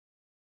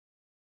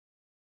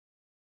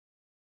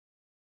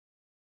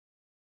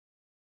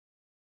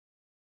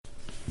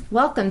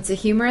Welcome to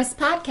Humorous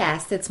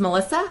Podcast. It's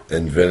Melissa.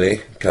 And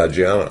Vinny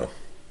Caggiano.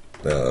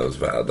 No, that was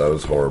bad. That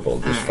was horrible.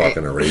 Just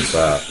fucking erase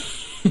that.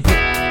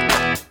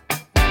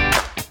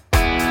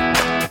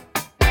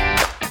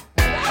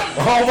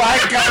 Oh my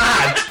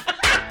god!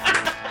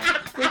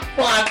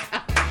 What?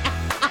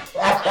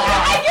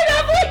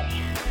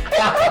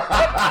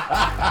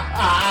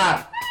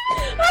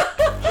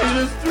 I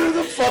just threw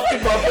the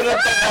fucking muffin at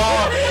the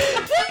wall.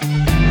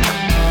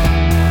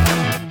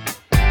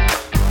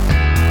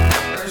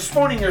 You're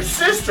phoning your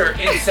sister,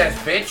 incest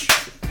bitch.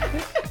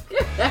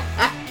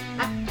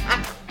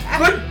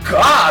 Good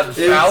God,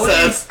 Sally.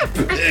 Incest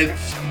bitch.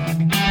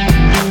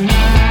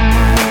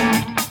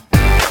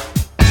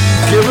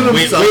 Giving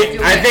himself.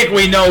 I think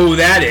we know who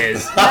that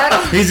is.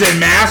 He's in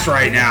mass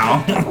right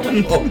now.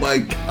 Oh my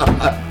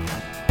god.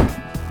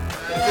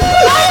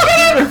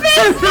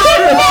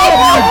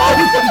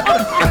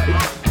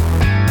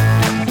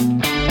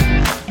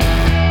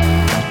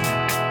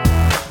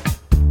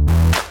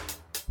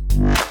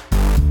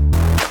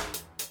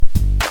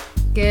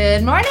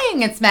 Good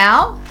morning. It's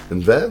Mel.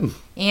 And Vin.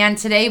 And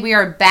today we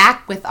are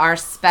back with our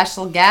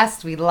special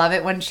guest. We love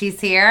it when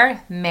she's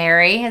here.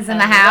 Miri is in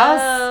the house.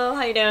 Hello.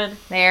 How you doing?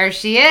 There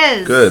she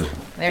is. Good.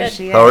 There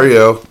she is. How are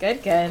you?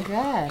 Good.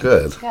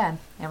 Good.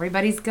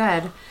 Everybody's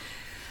good.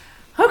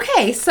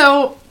 Okay,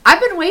 so I've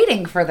been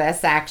waiting for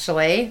this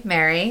actually,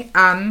 Miri,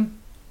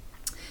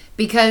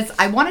 because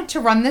I wanted to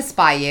run this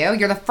by you.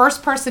 You're the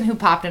first person who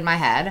popped in my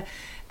head.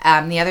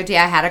 The other day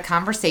I had a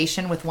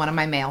conversation with one of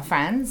my male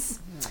friends,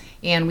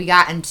 and we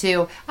got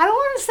into, I don't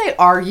want to say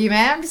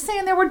argument, I'm just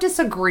saying there were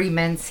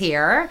disagreements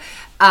here,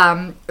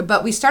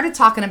 but we started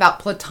talking about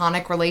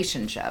platonic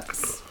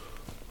relationships.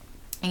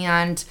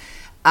 And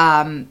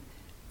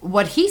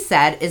what he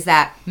said is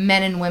that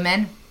men and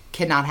women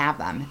cannot have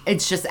them.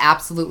 It's just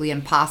absolutely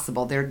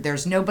impossible.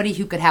 There's nobody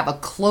who could have a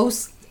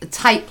close,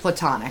 tight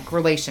platonic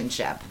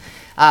relationship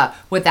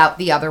without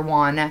the other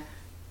one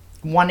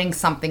wanting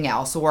something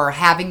else or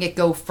having it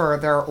go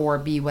further or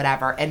be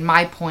whatever. And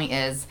my point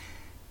is,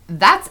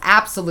 that's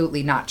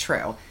absolutely not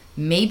true.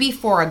 Maybe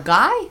for a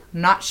guy,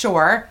 not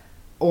sure,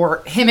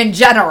 or him in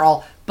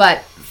general,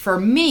 but for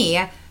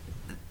me,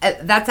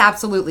 that's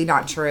absolutely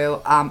not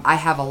true. I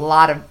have a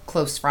lot of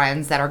close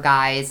friends that are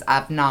guys.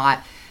 I've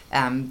not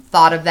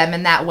thought of them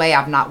in that way.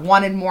 I've not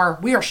wanted more.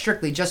 We are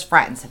strictly just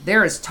friends.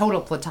 There is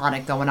total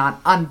platonic going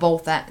on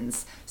both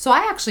ends. So I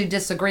actually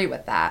disagree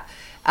with that.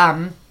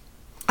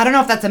 I don't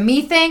know if that's a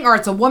me thing or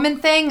it's a woman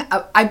thing.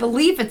 I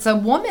believe it's a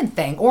woman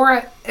thing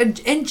or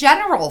in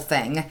general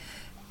thing.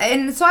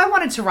 And so I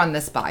wanted to run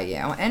this by you,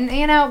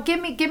 and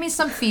give me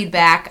some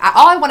feedback.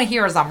 All I want to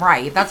hear is I'm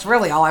right. That's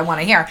really all I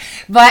want to hear.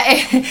 But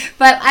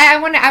I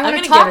want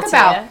to talk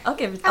about. I'll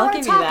give you talk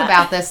that.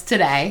 about this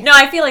today. No,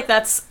 I feel like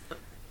that's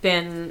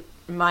been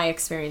my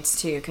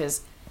experience too,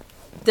 because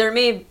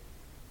I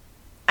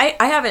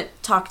haven't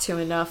talked to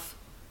enough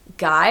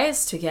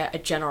guys to get a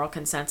general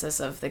consensus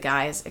of the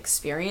guys'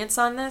 experience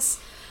on this.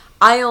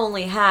 I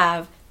only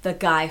have the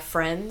guy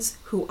friends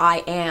who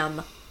I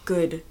am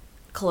good,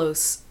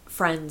 close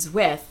friends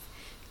with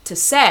to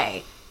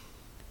say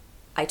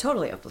I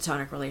totally have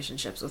platonic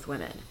relationships with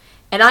women.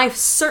 And I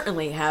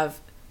certainly have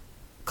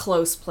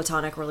close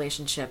platonic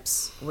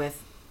relationships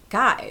with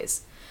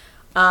guys.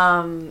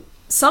 Some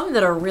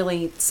that are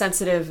really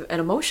sensitive and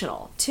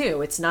emotional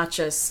too. It's not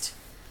just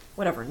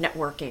whatever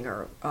networking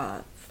or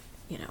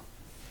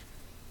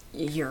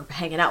you're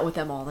hanging out with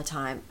them all the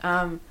time.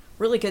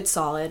 Really good,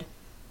 solid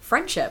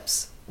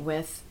friendships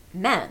with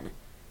men.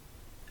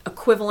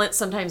 Equivalent,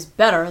 sometimes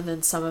better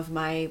than some of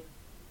my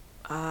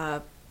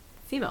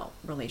female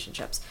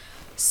relationships.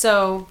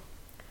 So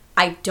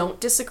I don't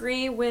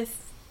disagree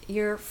with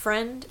your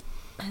friend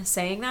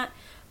saying that,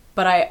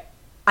 but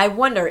I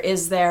wonder,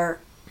 is there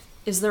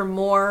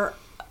more?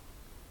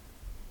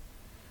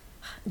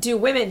 Do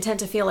women tend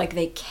to feel like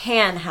they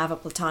can have a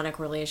platonic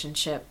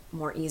relationship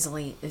more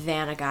easily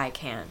than a guy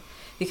can?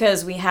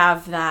 Because we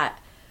have that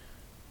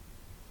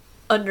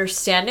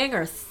understanding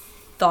or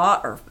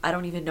thought, or I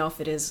don't even know if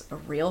it is a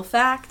real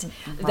fact,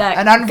 that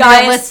an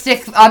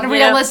unrealistic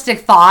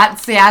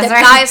thoughts. Yeah,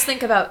 that guys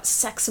think about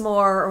sex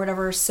more or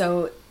whatever.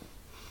 So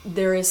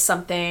there is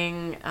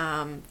something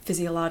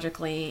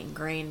physiologically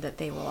ingrained that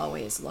they will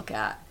always look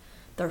at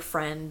their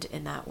friend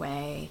in that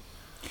way,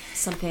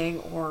 something,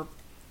 or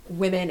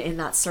women in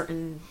that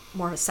certain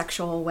more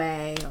sexual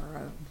way,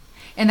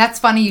 And that's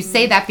funny you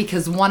say that,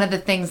 because one of the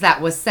things that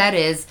was said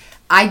is,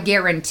 I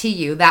guarantee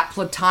you that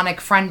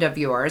platonic friend of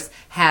yours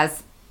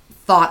has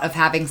thought of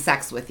having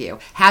sex with you,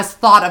 has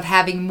thought of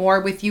having more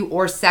with you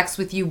or sex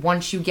with you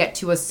once you get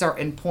to a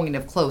certain point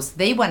of close.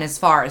 They went as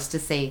far as to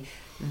say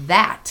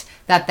that's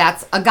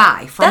a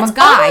guy from a guy.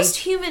 That's almost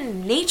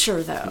human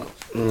nature, though.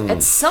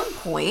 At some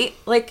point,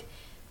 like,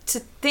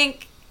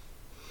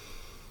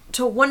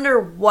 to wonder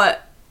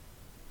what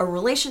a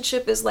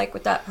relationship is like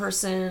with that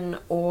person,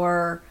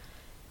 or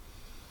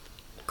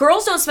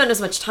girls don't spend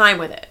as much time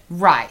with it.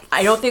 Right.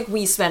 I don't think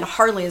we spend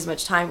hardly as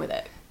much time with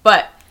it,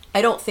 but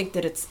I don't think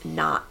that it's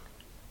not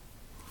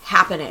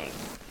happening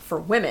for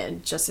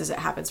women, just as it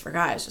happens for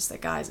guys. Just that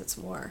guys, it's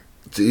more.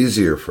 It's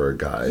easier for a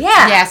guy.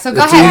 Yeah, so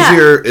go It's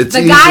ahead. It's the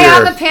easier. guy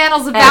on the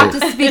panel's about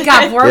to speak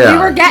up. We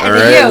were getting all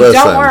to right, you.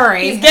 listen. Don't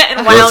worry. He's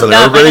getting wound Listen,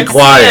 up. everybody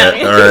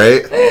quiet, all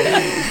right?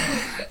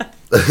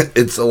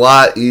 It's a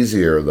lot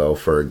easier, though,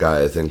 for a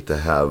guy, I think, to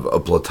have a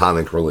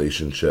platonic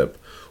relationship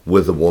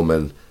with a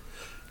woman,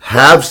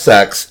 have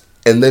sex,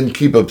 and then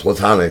keep it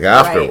platonic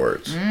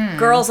afterwards. Right.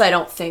 Girls, I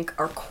don't think,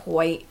 are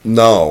quite.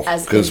 No,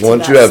 as because into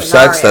once that you have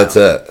sex, scenario.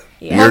 that's it.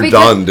 Yeah. You're Well,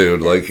 done,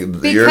 dude. Like,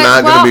 you're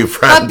not going to be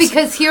friends. But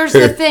because here's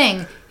the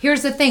thing.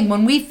 Here's the thing.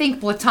 When we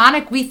think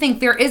platonic, we think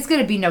there is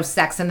going to be no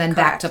sex and then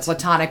back to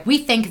platonic. We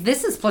think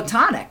this is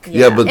platonic.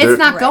 Yeah, but it's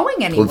not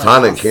going anywhere.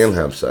 Platonic else. can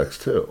have sex,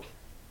 too.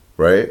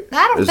 Right?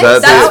 I don't Is think so.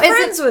 That's Is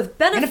friends it- with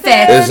benefits.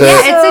 Is it-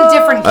 Yeah, it's a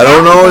different I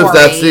don't know if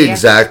that's the category.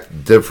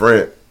 exact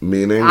different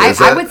meaning. I Is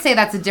it? would say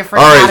that's a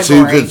different All right,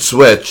 category. so you could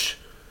switch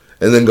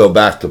and then go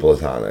back to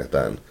platonic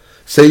then.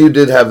 Say you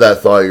did have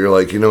that thought, you're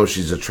like,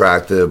 she's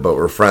attractive, but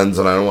we're friends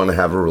and I don't want to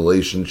have a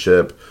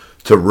relationship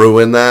to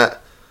ruin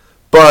that.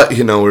 But,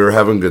 we were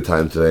having a good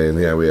time today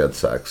and we had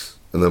sex.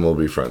 And then we'll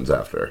be friends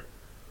after.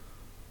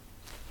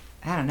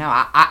 I don't know.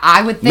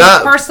 I would think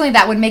personally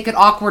that would make it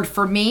awkward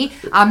for me.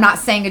 I'm not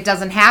saying it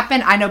doesn't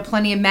happen. I know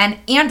plenty of men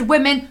and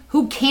women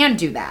who can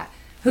do that.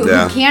 Who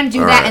can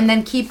do that and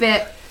then keep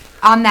it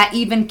on that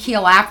even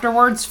keel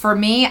afterwards. For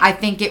me, I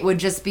think it would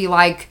just be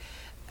like,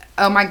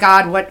 oh my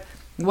God, what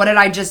did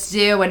I just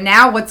do? And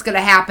now what's going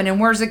to happen? And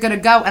where's it going to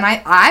go? And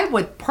I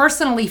would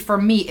personally, for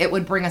me, it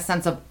would bring a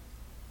sense of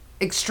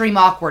extreme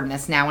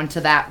awkwardness now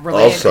into that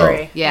relationship.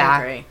 Also,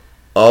 Yeah.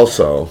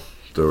 Also,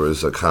 there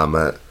was a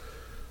comment,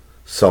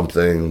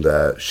 something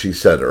that she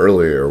said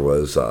earlier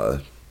was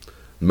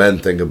men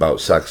think about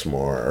sex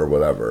more or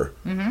whatever.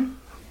 Mm-hmm.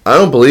 I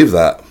don't believe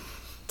that.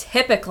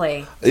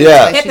 Typically.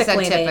 Yeah.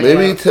 Typically.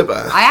 Maybe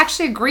I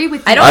actually agree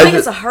with you. I don't think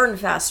it's a hard and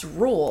fast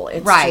rule.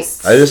 It's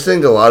just, I just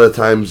think a lot of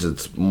times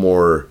it's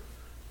more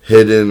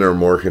hidden or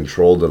more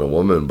controlled than a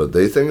woman, but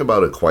they think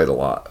about it quite a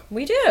lot.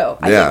 we do.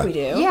 I think we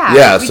do.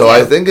 Yeah. So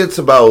I think it's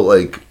about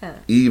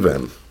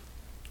even.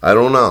 I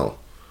don't know.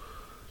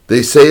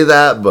 They say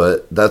that,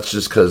 but that's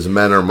just because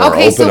men are more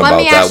open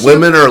about that.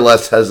 Women are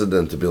less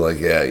hesitant to be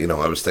like, I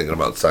was thinking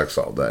about sex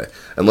all day.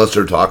 Unless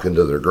they're talking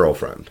to their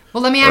girlfriend.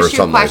 Well, let me ask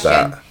you a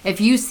question. If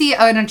you see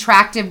an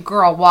attractive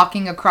girl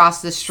walking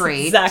across the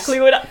street. Exactly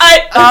what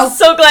I'm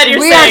so glad you're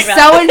saying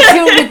that. We are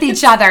so in tune with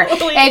each other.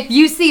 If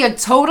you see a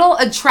total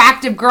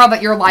attractive girl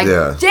that you're like,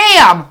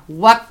 damn,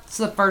 what's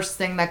the first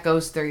thing that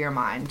goes through your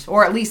mind?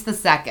 Or at least the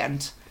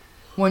second?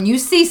 When you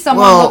see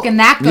someone looking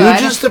that good,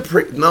 you just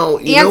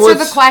answer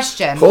the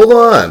question. Hold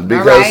on,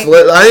 because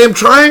I am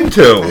trying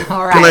to.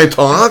 All right. Can I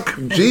talk?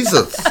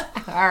 Jesus.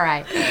 All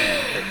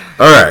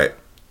right.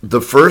 The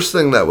first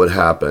thing that would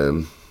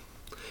happen,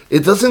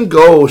 it doesn't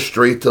go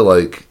straight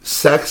to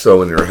sex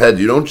though in your head.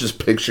 You don't just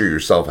picture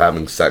yourself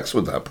having sex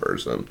with that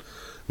person.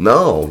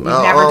 No. You've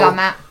never done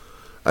that?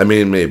 I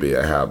mean, maybe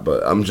I have,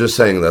 but I'm just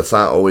saying that's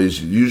not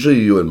always. Usually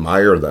you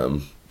admire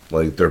them.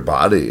 Like their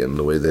body and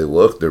the way they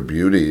look, their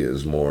beauty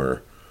is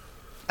more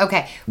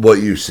what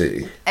you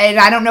see. And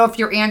I don't know if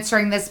you're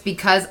answering this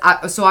because,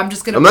 so I'm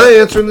just going to... I'm not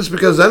answering this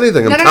because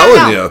anything. I'm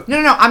telling you.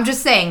 No. I'm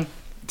just saying,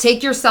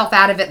 take yourself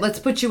out of it. Let's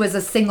put you as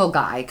a single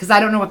guy because I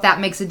don't know if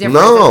that makes a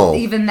difference. No.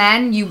 Even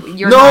then,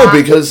 you're no, not...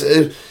 because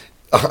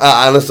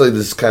honestly,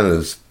 this is kind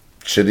of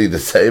shitty to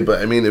say,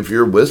 but I mean, if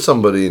you're with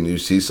somebody and you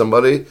see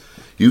somebody,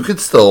 you could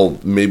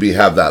still maybe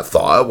have that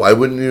thought. Why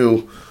wouldn't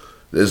you...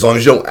 As long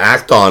as you don't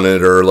act on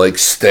it or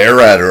stare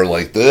at her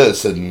like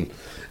this, and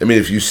I mean,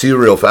 if you see her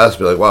real fast,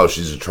 be like, "Wow,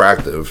 she's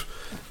attractive,"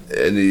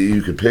 and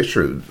you could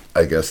picture,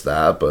 I guess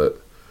that,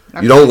 but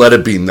you don't let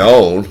it be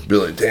known. Be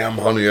like, "Damn,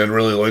 honey, I'd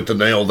really like to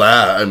nail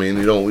that." I mean,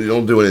 you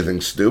don't do anything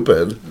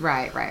stupid,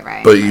 right.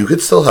 But you could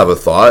still have a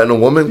thought, and a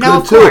woman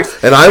could too,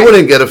 course. And I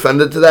wouldn't get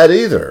offended to that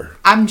either.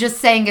 I'm just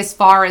saying, as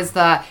far as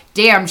the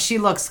damn, she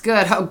looks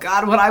good. Oh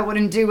God, what I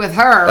wouldn't do with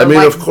her. I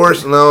mean, of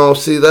course, no.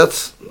 See,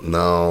 that's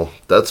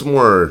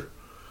more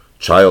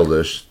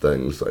childish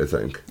things, I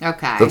think.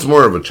 Okay. That's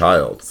more of a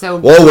child. So,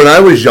 well, when I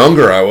was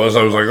younger, I was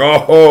like,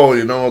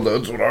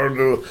 that's what I would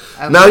do.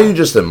 Okay. Now you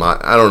just admire.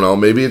 I don't know.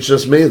 Maybe it's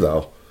just me,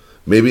 though.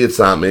 Maybe it's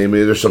not me.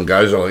 Maybe there's some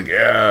guys that are like,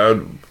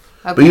 okay.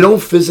 But you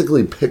don't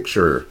physically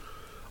picture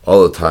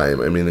all the time.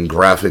 I mean, in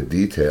graphic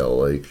detail,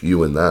 like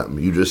you and them.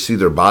 You just see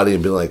their body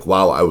and be like,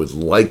 wow, I would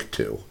like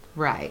to.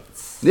 Right.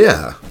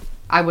 Yeah.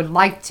 I would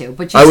like to,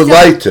 but I would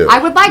like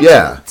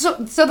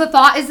to. So the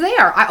thought is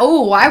there.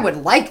 I would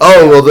like to.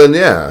 Oh, well then,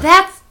 yeah.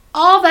 That's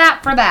all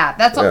that for that.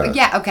 That's all.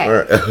 Yeah, okay.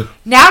 All right.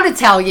 Now to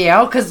tell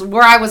you, because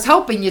where I was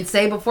hoping you'd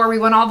say before we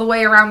went all the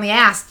way around the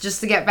ass,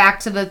 just to get back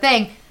to the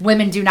thing,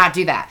 women do not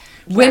do that.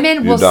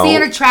 Women will see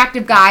an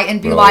attractive guy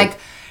and be like,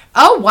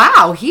 oh,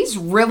 wow, he's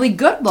really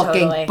good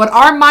looking. Totally. But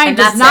our mind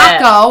does not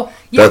go,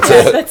 yeah,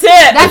 that's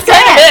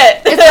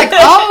it. It's like,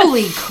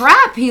 holy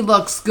crap, he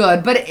looks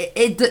good. But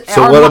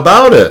so what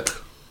about it?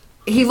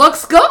 He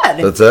looks good.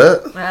 That's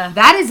it?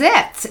 That is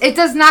it. It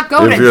does not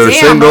go to If you're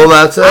single,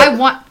 that's it?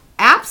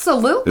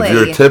 Absolutely. If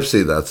you're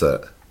tipsy, that's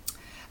it.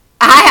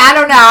 I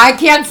don't know. I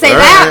can't say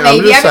that. Right,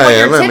 Maybe when you're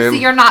saying, tipsy,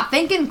 you're not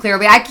thinking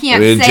clearly. I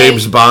can't say.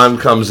 James Bond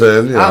comes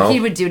in. You know. Oh, he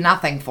would do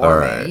nothing for All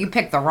me. right. You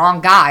picked the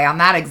wrong guy on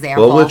that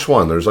example. Well, which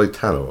one? There's like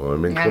 10 of them. I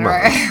mean, come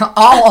on.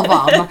 All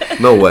of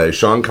them. No way.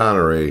 Sean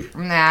Connery.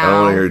 No. I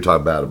don't want to hear you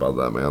talk bad about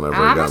that man ever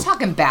I'm again. not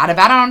talking bad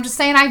about it. I'm just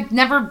saying I've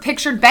never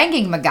pictured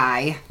banging the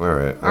guy. All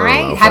right. All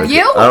right. Have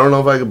you? I don't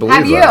know if I could believe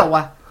Have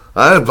that. you?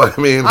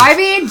 I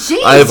mean, geez.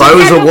 if I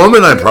was a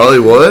woman, I probably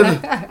would.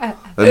 I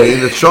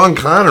mean, it's Sean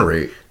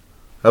Connery.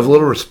 Have a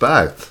little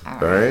respect, all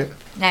right?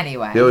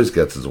 Anyway, he always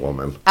gets his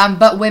woman.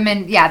 But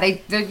women, yeah,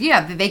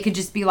 they could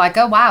just be like,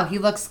 oh wow, he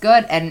looks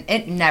good, and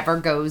it never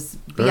goes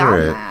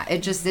beyond that.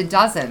 It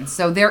doesn't.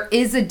 So there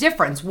is a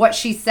difference. What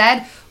she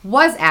said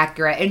was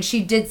accurate, and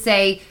she did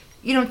say,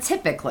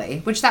 typically,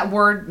 which that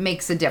word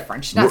makes a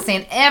difference. She's not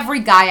saying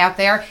every guy out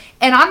there,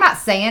 and I'm not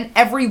saying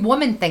every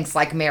woman thinks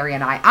like Mary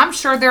and I. I'm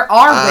sure there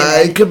are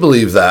women. I could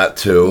believe that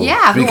too.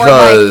 Yeah,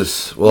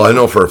 because I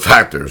know for a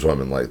fact there's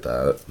women like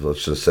that.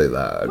 Let's just say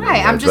that.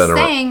 Right, I'm just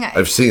saying.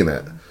 I've seen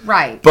it.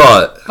 Right.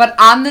 But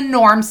on the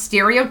norm,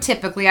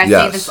 stereotypically, I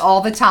say this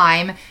all the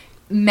time,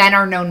 men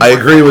are known. I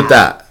agree with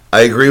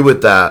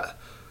that.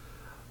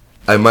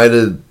 I might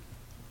have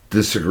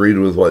disagreed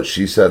with what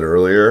she said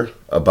earlier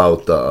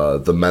about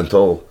the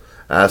mental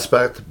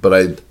aspect,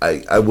 but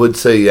I would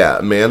say,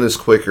 a man is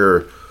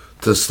quicker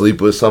to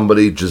sleep with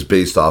somebody just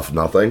based off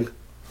nothing.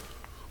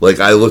 Like,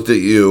 I looked at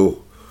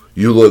you,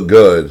 you look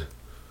good.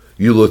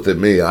 You looked at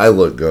me, I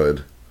look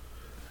good.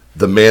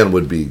 The man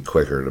would be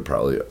quicker to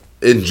probably,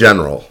 in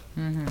general,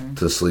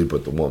 to sleep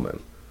with the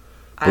woman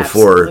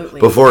before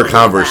a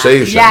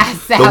conversation.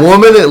 Yes, the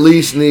woman at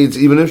least needs,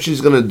 even if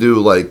she's going to do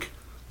like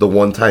the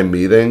one-time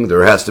meeting,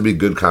 there has to be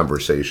good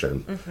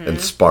conversation and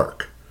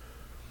spark.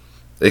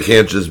 It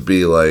can't just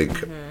be like,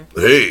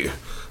 hey,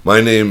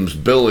 my name's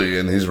Billy,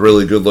 and he's a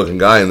really good-looking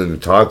guy, and then you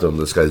talk to him,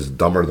 this guy's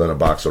dumber than a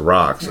box of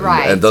rocks,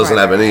 and doesn't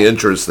have any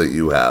interest that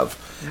you have,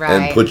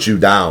 and puts you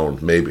down,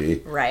 maybe.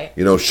 Right.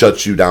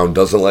 Shuts you down,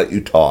 doesn't let you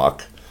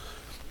talk,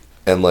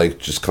 and,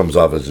 just comes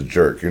off as a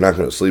jerk. You're not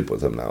going to sleep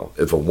with him now.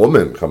 If a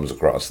woman comes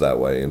across that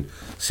way and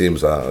seems,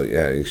 she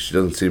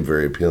doesn't seem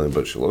very appealing,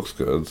 but she looks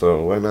good,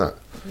 so why not?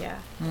 Yeah.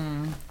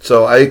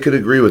 So I could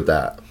agree with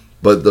that.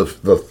 But the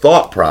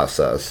thought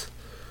process,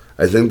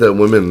 I think that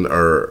women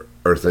are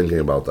thinking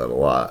about that a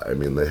lot. I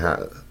mean,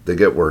 they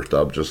get worked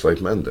up just like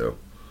men do.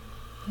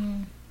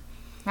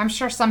 I'm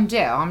sure some do.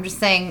 I'm just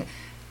saying,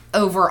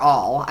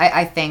 overall,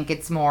 I think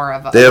it's more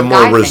of a they have more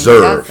guy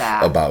reserve thing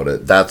that. about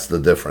it. That's the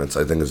difference,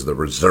 I think, is the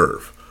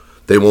reserve.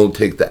 They won't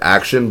take the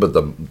action, but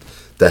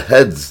the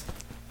heads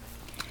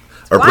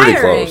are pretty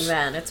close.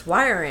 Then it's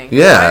wiring.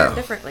 Yeah. Wired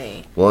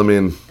differently. Well, I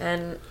mean,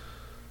 and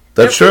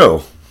that's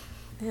true.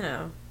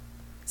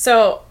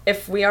 So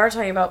if we are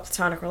talking about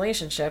platonic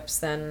relationships,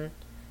 then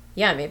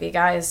maybe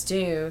guys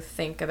do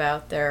think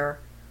about their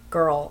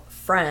girl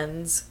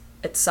friends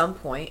at some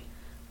point,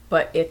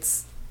 but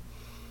it's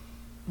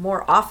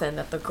more often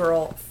that the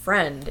girl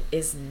friend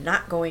is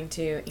not going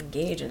to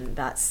engage in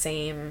that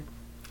same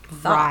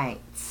thought. Right.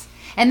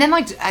 And then,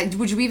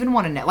 would you even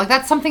want to know?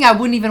 That's something I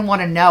wouldn't even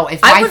want to know. If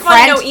I my wouldn't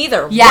friend, want to know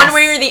either. Yes. One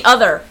way or the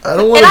other. I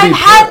don't want and to be.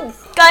 I've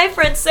had guy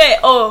friends say,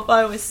 "Oh, if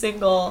I was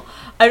single,"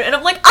 and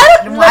I'm like, "I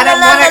don't want to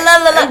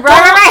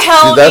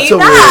tell me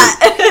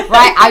that."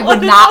 Right? I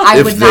would not. I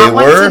If would they not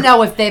want were- to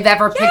know if they've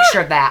ever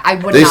pictured that. I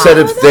would. They not. said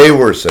if they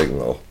were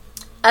single.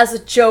 As a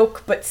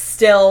joke, but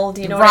still,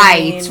 do you know what I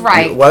mean?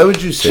 Right. Why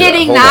would you say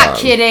Kidding, that? Hold not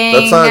on. kidding.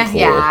 That's not cool.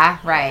 Yeah,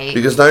 right.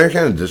 Because now you're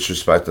kind of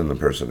disrespecting the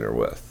person you're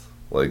with.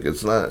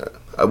 It's not.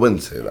 I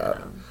wouldn't say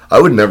that. I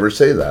would never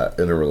say that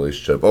in a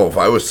relationship. Oh, if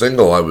I was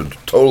single, I would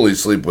totally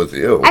sleep with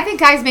you. I think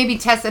guys maybe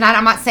test, and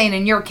I'm not saying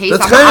in your case.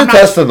 That's I'm kind of not,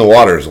 testing the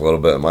waters a little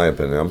bit, in my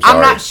opinion. I'm sorry.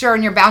 I'm not sure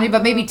in your boundary,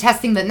 but maybe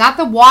testing not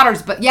the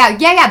waters, but the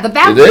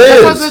boundaries. It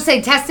That's what I was is. going to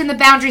say, testing the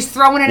boundaries,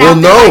 throwing it Well,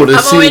 out no, there.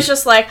 to I'm always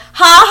just like,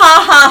 ha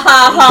ha ha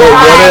ha ha. But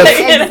what if?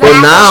 Exactly.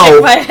 But now,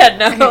 Shake my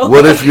head no.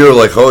 what if you're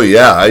like, oh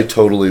yeah, I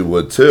totally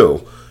would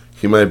too.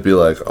 He might be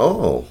like,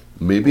 oh,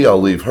 maybe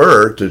I'll leave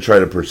her to try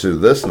to pursue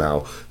this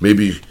now.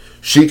 Maybe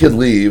she could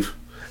leave,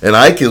 and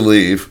I could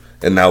leave.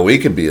 And now we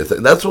could be a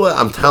thing. That's what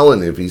I'm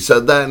telling you. If he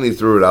said that and he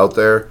threw it out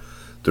there,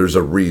 there's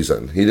a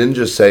reason. He didn't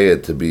just say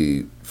it to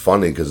be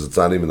funny because it's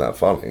not even that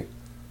funny.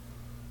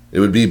 It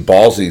would be a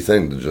ballsy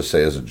thing to just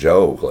say as a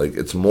joke.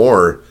 It's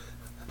more,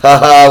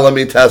 haha, let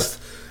me test.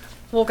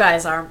 Well,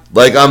 guys are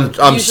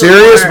I'm usually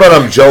serious, more but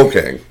I'm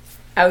joking.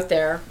 out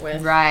there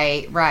with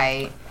Right.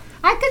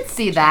 I could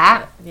see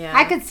that. Yeah.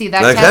 I could see that.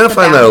 And I test kind of the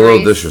find that a little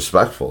boundaries.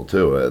 disrespectful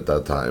too at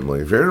that time.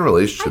 If you're in a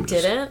relationship, I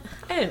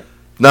didn't.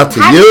 not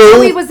to How do you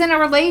know he you. was in a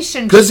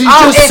relationship? Because he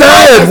Oh, just if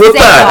I said, was "What the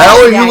single."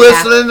 hell are Yeah, you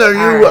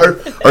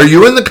listening? Are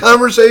you in the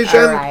conversation?"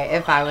 All right.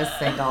 If I was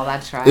single,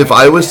 that's right. If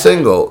I was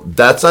single,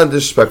 that's not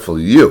disrespectful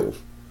to you.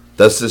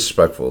 That's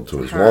disrespectful to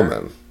his Her.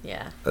 woman.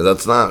 Yeah. And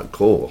that's not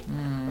cool.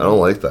 I don't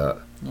like that.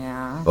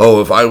 Yeah. Oh,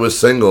 if I was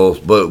single,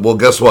 but well,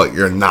 guess what?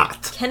 You're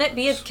not. Can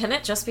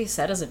it just be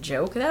said as a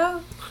joke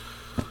though?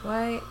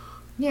 Why?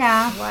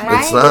 Yeah. Why?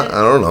 Right? It's not.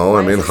 I don't know.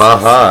 I Why mean, is it so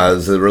haha.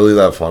 Is it really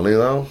that funny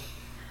though?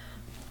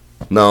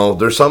 No,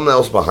 there's something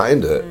else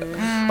behind it.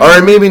 All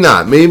right, maybe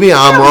not. Maybe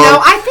I'm wrong.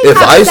 know. I think if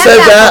I've I said said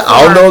that, before.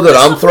 I'll know that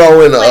I'm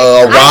throwing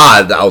a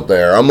rod out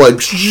there. I'm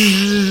like,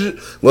 shh,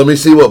 let me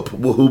see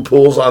who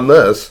pulls on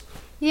this.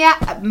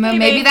 Yeah,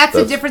 maybe that's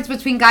the difference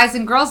between guys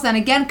and girls then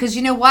again, because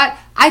you know what?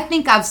 I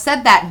think I've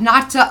said that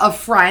not to a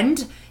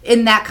friend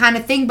in that kind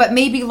of thing, but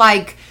maybe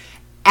like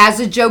as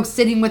a joke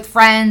sitting with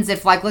friends,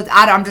 if like,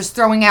 I'm just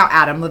throwing out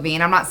Adam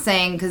Levine. I'm not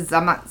saying because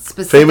I'm not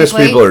specifically. Famous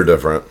people are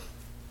different.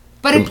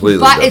 But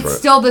Completely it's different.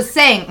 still the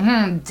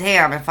same.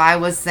 Damn, if I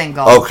was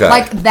single. Okay.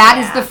 Like, that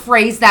is the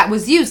phrase that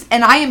was used.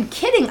 And I am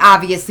kidding,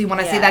 obviously,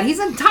 when I say that. He's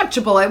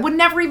untouchable. It would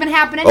never even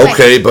happen anyway.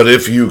 Okay, but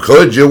if you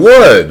could, you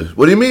would.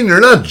 What do you mean? You're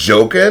not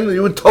joking.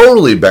 You would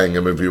totally bang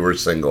him if you were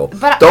single.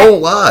 But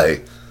Don't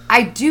lie.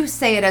 I do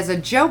say it as a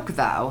joke,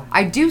 though.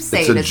 I do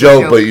say It's it a as joke,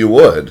 a joke. but you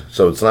would.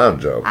 So it's not a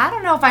joke. I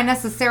don't know if I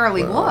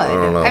necessarily would. I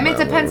don't know, I mean, it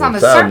man. depends on the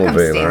It's Adam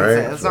Levine,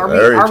 circumstances. all right? Are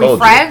I already we told you.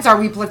 friends? Are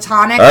we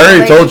platonic? I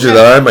already told you Relationship?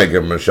 that I might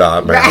give him a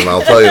shot, man. Right.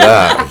 I'll tell you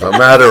that. I'm a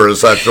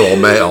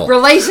heterosexual male.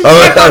 Relationship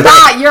or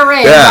not, you're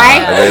in, Yeah.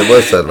 right? Hey,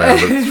 listen, man.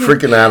 It's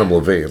freaking Adam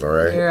Levine, all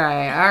right?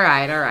 All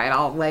right.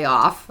 I'll lay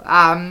off. Well,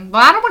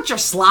 I don't want your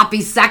sloppy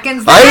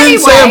seconds. I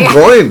didn't say I'm anyway.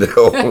 going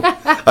to.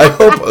 I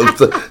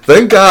hope.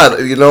 Thank God.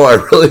 I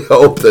really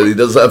hope that he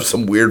doesn't have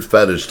some weird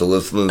fetish to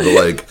listen to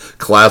like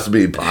Class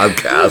B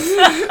podcasts.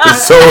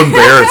 It's so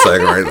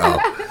embarrassing right now.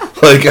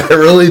 Like I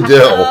really do.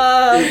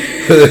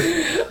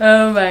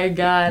 Oh my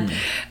God.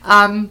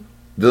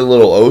 Did a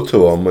little O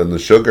to him and the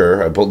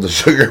sugar. I pulled the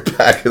sugar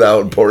packet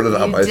out and poured it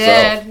on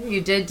myself.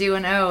 You did do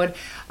an ode.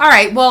 All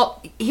right,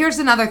 well, here's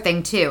another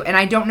thing, too. And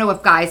I don't know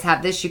if guys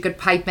have this. You could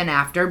pipe in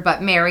after.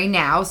 But Mary,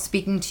 now,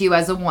 speaking to you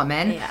as a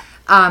woman.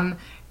 Yeah.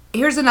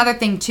 Here's another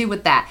thing, too,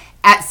 with that.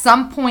 At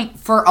some point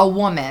for a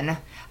woman,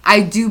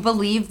 I do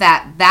believe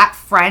that that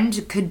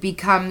friend could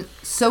become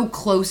so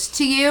close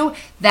to you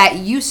that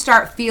you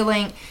start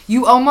feeling they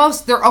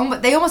almost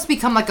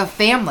become like a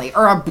family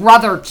or a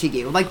brother to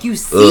you. Like you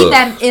see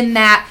them in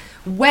that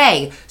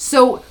way.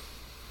 So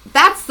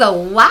that's the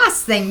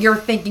last thing you're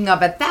thinking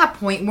of at that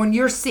point when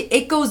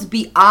it goes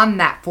beyond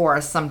that for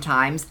us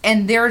sometimes,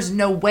 and there's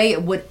no way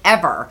it would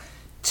ever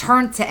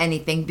turn to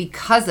anything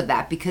because of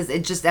that, because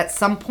it just at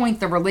some point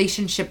the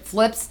relationship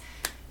flips.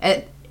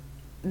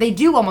 They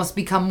do almost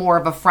become more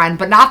of a friend,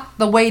 but not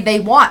the way they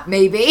want,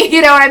 maybe.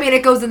 You know what I mean?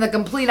 It goes in the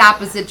complete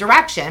opposite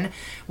direction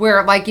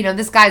where, like,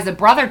 this guy's a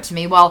brother to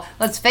me. Well,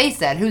 let's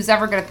face it. Who's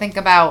ever going to think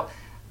about,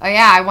 oh,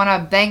 yeah, I want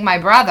to bang my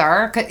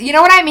brother? You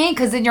know what I mean?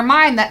 Because in your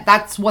mind,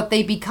 that's what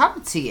they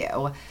become to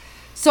you.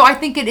 So I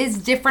think it is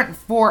different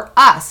for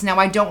us. Now,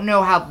 I don't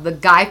know how the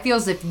guy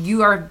feels if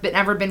you are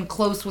ever been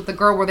close with a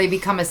girl where they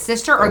become a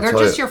sister or they're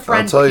just your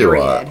friend,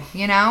 period.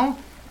 You know?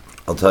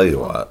 I'll tell you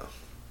what.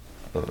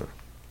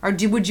 Or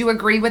would you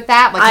agree with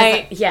that?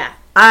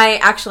 I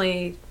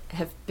actually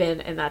have been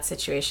in that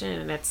situation,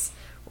 and it's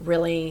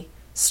really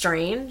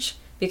strange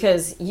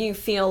because you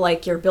feel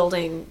like you're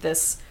building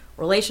this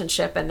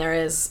relationship, and there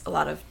is a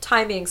lot of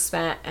time being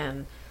spent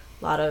and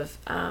a lot of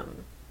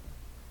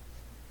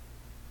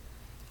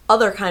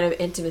other kind of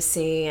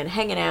intimacy and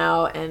hanging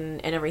out and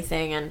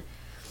everything,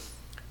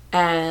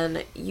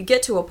 and you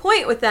get to a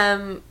point with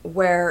them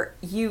where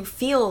you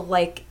feel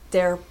like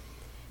they're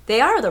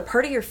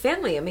part of your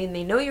family. I mean,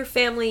 they know your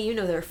family, you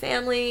know their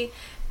family,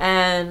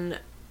 and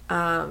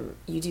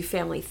you do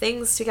family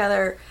things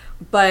together,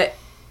 but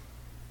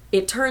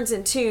it turns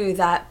into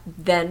that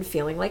then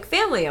feeling like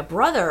family, a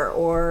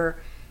brother,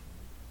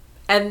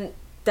 and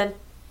then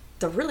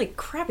the really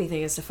crappy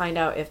thing is to find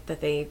out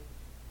that they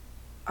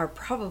are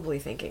probably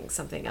thinking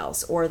something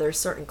else, or there's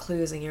certain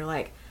clues and you're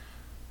like,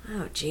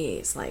 oh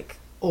geez, like,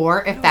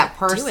 or if that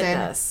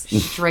person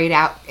straight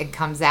out and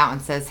comes out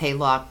and says, hey,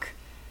 look,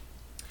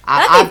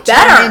 I've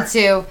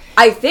better,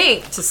 I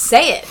think, to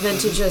say it than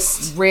to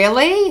just...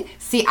 Really?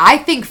 See, I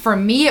think for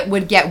me it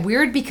would get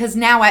weird because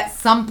now at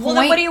some point... Well,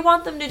 then what do you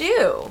want them to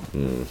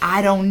do?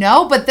 I don't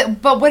know,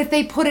 but what if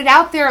they put it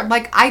out there?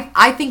 Like,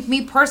 I think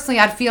me personally,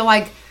 I'd feel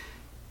like,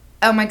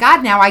 oh my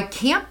God, now I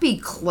can't be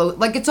close.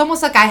 Like, it's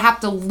almost like I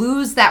have to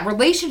lose that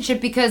relationship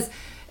because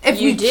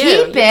if we keep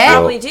it... You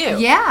probably do.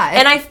 Yeah.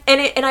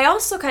 And I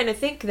also kind of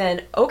think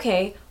then,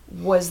 okay...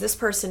 Was this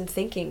person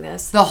thinking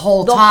this the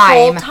whole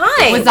time?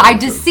 Was I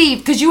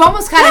deceived? Because you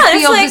almost kind of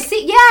feel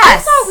deceived. Yes. I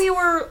thought we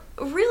were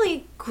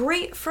really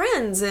great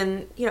friends,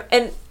 and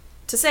and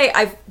to say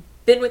I've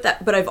been with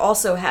that, but I've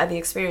also had the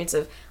experience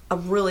of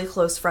I'm really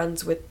close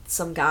friends with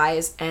some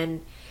guys,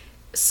 and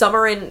some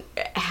are in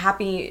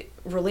happy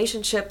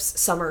relationships,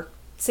 some are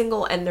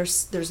single, and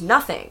there's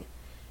nothing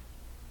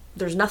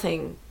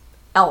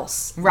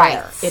else. Right.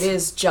 There. It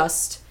is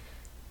just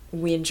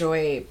we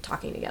enjoy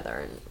talking together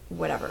and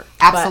whatever.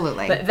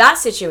 Absolutely. But that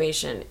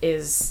situation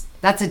is...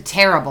 That's a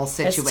terrible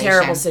situation. It's a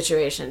terrible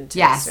situation to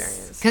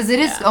experience. Because it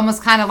is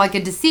almost kind of like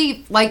a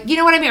deceit. Like, you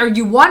know what I mean? Or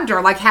you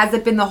wonder, like, has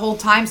it been the whole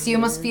time? So you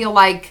almost feel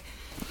like,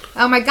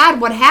 oh my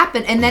God, what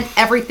happened? And then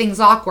everything's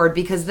awkward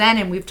because then,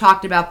 and we've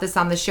talked about this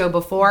on the show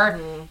before,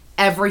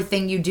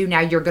 everything you do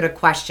now, you're going to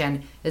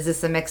question, is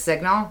this a mixed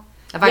signal?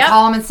 If I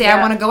call him and say I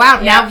want to go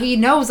out, now he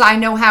knows I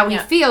know how he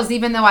feels,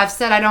 even though I've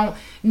said I don't.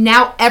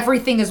 Now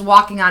everything is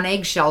walking on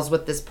eggshells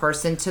with this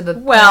person to the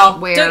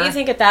point where... don't you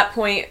think at that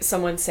point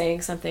someone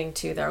saying something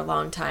to their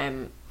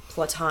longtime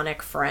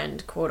platonic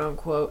friend, quote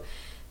unquote,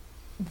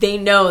 they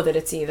know that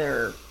it's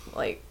either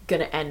like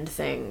going to end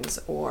things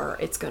or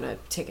it's going to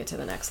take it to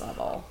the next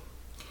level?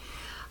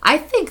 I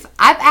think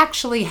I've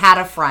actually had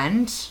a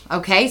friend,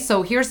 okay,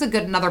 so here's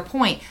another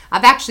point.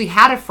 I've actually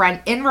had a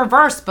friend in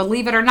reverse,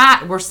 believe it or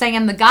not. We're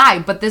saying the guy,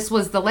 but this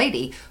was the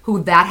lady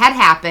who that had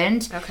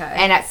happened. Okay.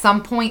 And at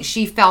some point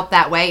she felt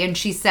that way and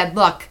she said,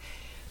 look,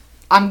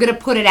 I'm going to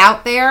put it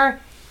out there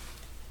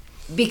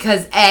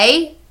because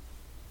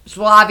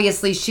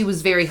obviously she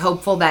was very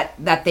hopeful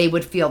that they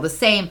would feel the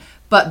same.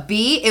 But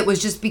B, it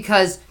was just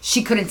because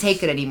she couldn't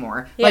take it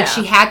anymore. Yeah. Like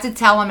she had to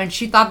tell him and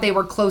she thought they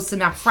were close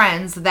enough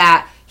friends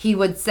that he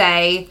would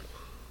say,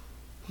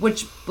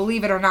 which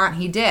believe it or not,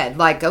 he did.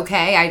 Like,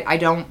 okay, I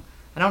don't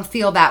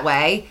feel that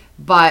way,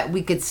 but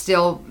we could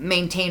still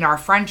maintain our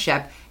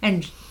friendship.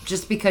 And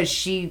just because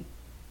she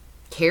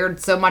cared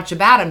so much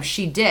about him,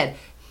 she did,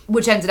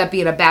 which ended up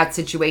being a bad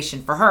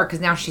situation for her because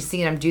now she's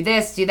seeing him do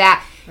this, do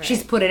that. Right.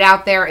 She's put it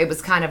out there. It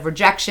was kind of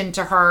rejection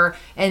to her,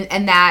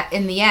 and that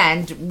in the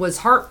end was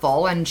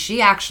hurtful. And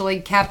she actually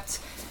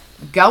kept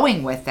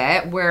going with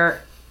it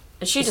where.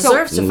 And she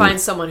deserves to find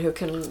someone who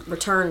can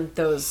return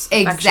those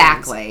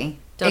exactly.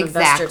 Don't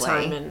invest your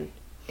time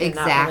in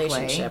that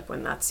relationship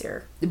when that's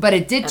your. But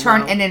it did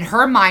turn, and in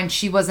her mind,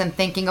 she wasn't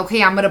thinking,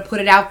 okay, I'm going to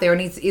put it out there,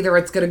 and either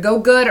it's going to go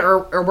good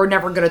or we're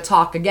never going to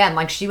talk again.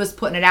 Like she was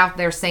putting it out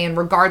there, saying,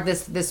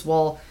 regardless, this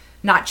will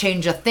not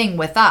change a thing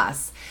with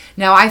us.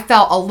 Now I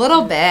felt a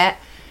little bit,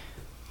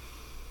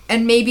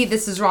 and maybe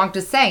this is wrong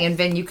to say, and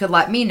Vin, you could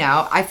let me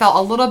know. I felt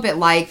a little bit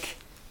like.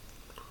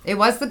 It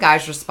was the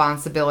guy's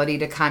responsibility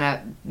to kind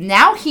of...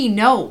 Now he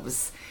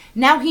knows.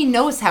 Now he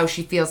knows how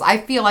she feels. I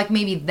feel like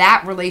maybe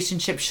that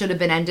relationship should have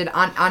been ended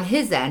on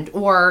his end.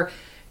 Or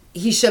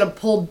he should have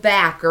pulled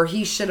back. Or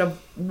he should have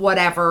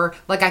whatever.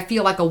 Like I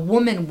feel like a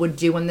woman would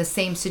do in the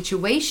same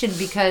situation.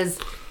 Because,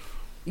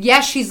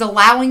 yes, she's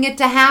allowing it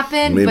to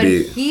happen. But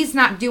he's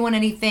not doing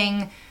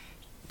anything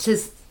to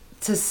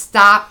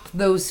stop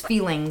those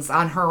feelings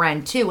on her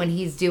end, too. And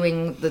he's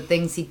doing the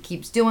things he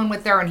keeps doing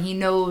with her. And he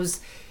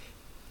knows...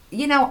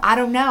 You know, I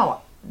don't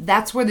know.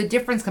 That's where the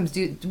difference comes.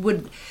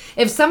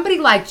 If somebody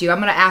liked you, I'm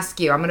going to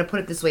ask you, I'm going to put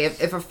it this way.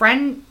 If a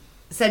friend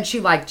said she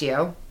liked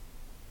you,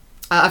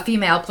 a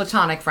female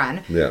platonic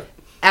friend,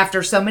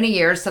 after so many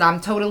years, said, I'm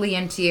totally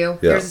into you,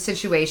 here's a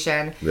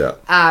situation,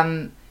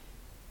 and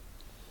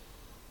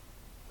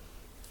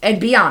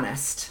be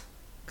honest.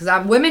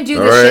 Because women do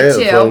this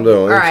shit too.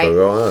 All right, so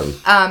go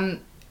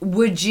on.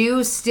 Would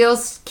you still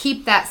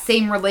keep that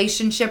same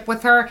relationship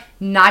with her,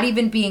 not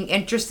even being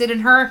interested in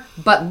her,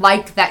 but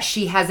like that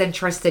she has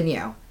interest in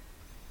you?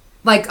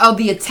 Like, oh,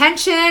 the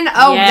attention.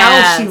 Oh,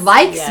 no, she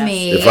likes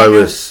me. If I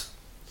was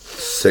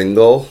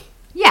single?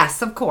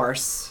 Yes, of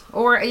course.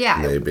 Or,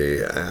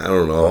 Maybe. I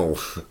don't know.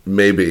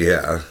 Maybe,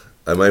 yeah.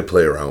 I might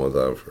play around with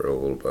that for a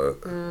little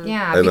bit.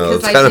 Yeah, I know,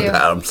 it's kind of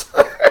bad. I'm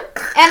sorry.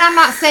 And I'm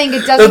not saying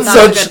it doesn't.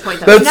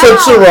 That's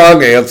such a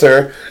wrong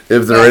answer,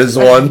 if there is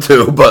one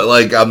too. But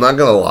like, I'm not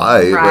gonna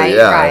lie.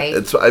 Right,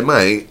 but I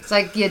might. It's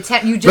like you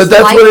just. But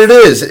that's what it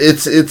is.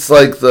 It's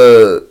like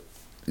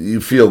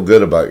you feel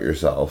good about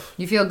yourself.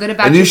 You feel good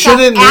about yourself. And you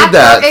shouldn't need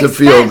that to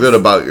feel good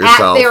about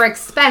yourself. At their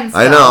expense, though.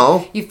 I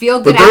know. You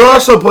feel good. But they're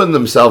also putting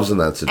themselves in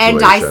that situation.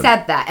 And I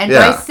said that. And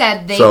I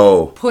said they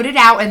put it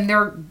out and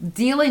they're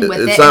dealing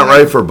with it. It's not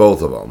right for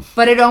both of them.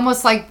 But it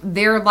almost like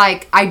they're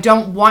like, I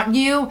don't want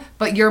you,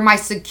 but you're my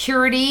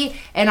security.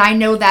 And I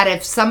know that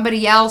if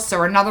somebody else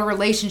or another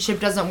relationship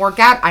doesn't work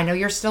out, I know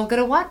you're still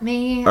going to want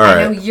me.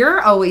 I know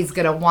you're always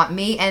going to want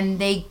me. And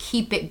they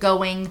keep it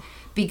going.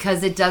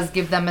 Because it does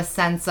give them a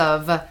sense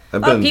of...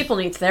 people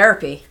need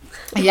therapy.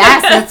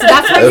 Yes,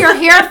 that's what you're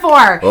here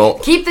for. Well,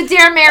 keep the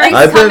dear Marys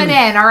coming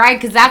in, all right?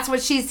 Because that's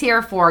what she's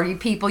here for, you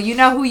people. You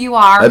know who you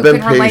are. I've who been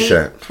can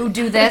patient. Relate, who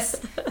do this.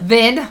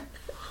 Vin. All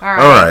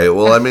right.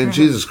 Well, I mean,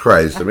 Jesus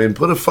Christ. I mean,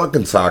 put a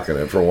fucking sock in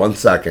it for 1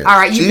 second. All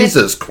right.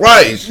 Jesus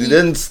Christ. You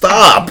didn't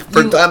stop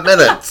for 10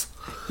 minutes.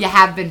 You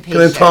have been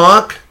patient. Can I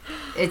talk?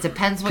 It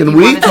depends what Can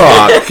we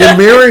talk? Can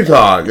Miri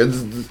talk?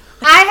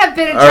 I have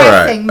been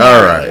addressing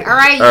Miri. All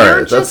right.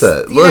 You're just,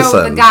 that's it.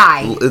 Listen, the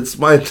guy. It's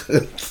my...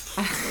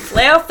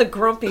 Lay off the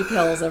grumpy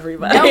pills,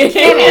 everybody. No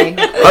kidding.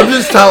 I'm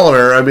just telling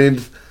her, I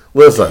mean,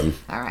 listen.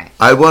 All right.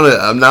 I want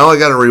to... now I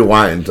got to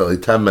rewind to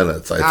like 10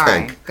 minutes, I think. All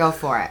right. Go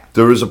for it.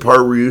 There was a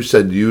part where you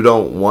said you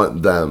don't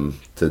want them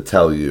to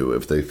tell you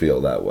if they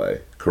feel that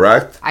way.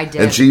 Correct? I did.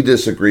 And she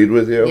disagreed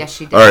with you? Yes,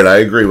 she did. All right, I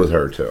agree with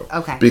her, too.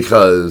 Okay.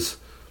 Because...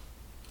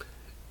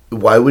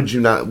 why would you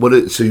not...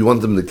 so you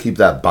want them to keep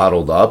that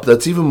bottled up?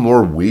 That's even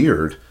more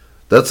weird.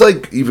 That's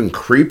like even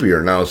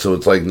creepier now. So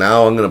it's like,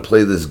 now I'm going to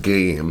play this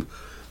game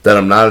that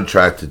I'm not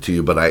attracted to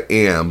you, but I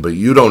am. But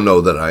you don't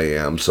know that I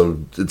am.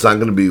 So it's not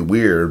going to be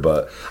weird.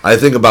 But I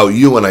think about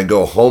you when I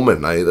go home at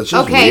night. That's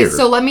just weird. Okay,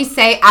 so let me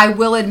say, I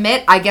will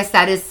admit, I guess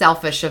that is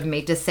selfish of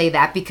me to say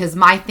that. Because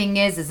my thing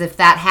is if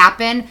that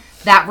happened,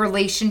 that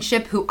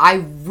relationship, who I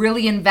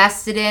really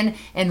invested in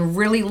and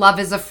really love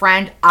as a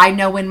friend, I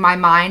know in my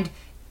mind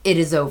it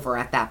is over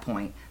at that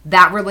point.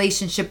 That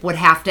relationship would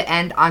have to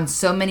end on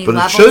so many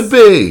levels. But it should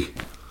be.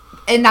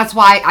 And that's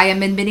why I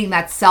am admitting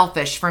that's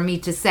selfish for me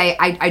to say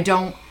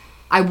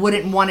I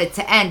wouldn't want it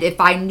to end. If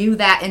I knew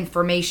that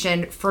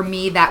information, for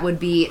me, that would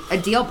be a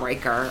deal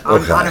breaker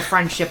on a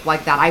friendship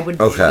like that. I would,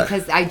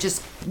 because I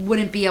just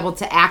wouldn't be able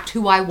to act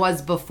who I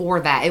was before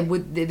that.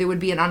 There would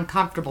be an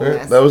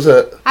uncomfortableness. That was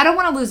it. I don't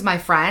want to lose my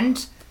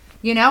friend.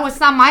 It's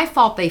not my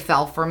fault they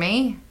fell for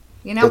me.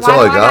 That's why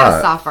all do I I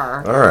gotta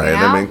suffer? All right,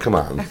 I mean, come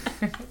on.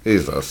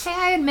 Jesus. Hey,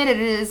 I admit it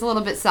is a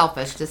little bit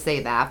selfish to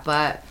say that,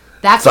 but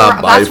that's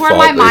It's where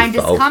my mind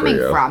is fell for coming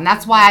you. from.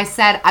 That's why I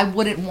said I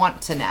wouldn't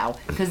want to know,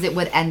 because it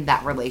would end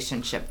that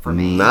relationship for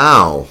me.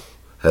 Now,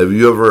 have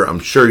you ever, I'm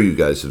sure you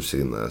guys have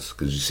seen this,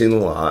 because you've seen a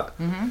lot,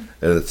 and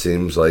it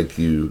seems like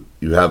you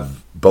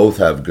both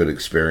have good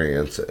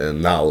experience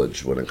and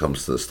knowledge when it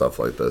comes to stuff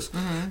like this.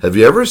 Have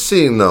you ever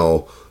seen,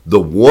 though, the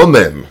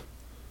woman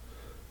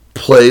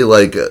play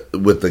like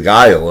with the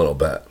guy a little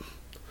bit?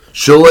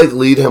 She'll like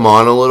lead him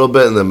on a little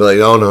bit and then be like,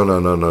 oh,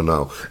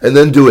 no, and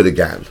then do it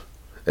again.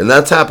 And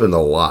that's happened a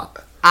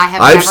lot.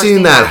 I've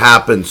seen that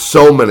happen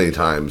so many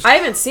times. I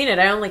haven't seen it.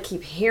 I only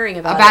keep hearing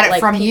about it like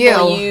from you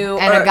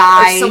and or, a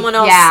guy. Or someone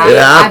else. Yeah, It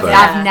happened.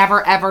 I've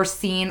never ever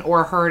seen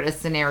or heard a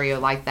scenario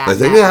like that. I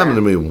think it happened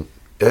to me.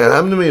 It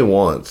happened to me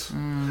once.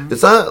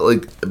 It's not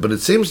like, but it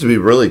seems to be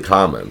really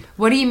common.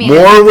 What do you mean?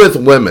 More with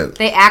women.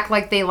 They act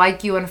like they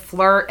like you and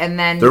flirt, and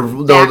then They're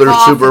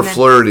super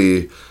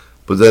flirty.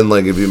 But then,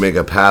 like, if you make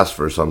a pass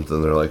for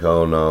something, they're like,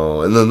 "Oh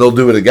no," and then they'll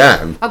do it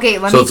again. Okay,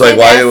 so it's like,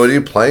 why? What are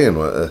you playing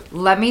with?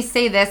 Let me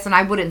say this, and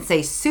I wouldn't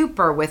say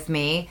super with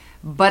me,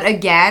 but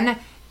again,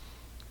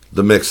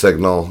 the mixed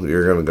signal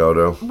you're gonna go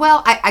to.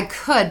 Well, I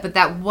could, but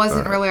that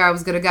wasn't really where I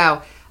was gonna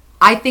go.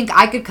 I think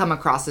I could come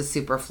across as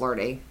super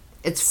flirty.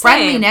 It's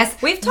friendliness.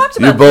 We've talked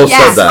about you both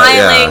said that,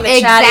 smiling, yeah.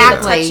 the chatty,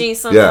 the touchy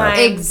sometimes.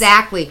 Yeah.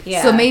 Exactly.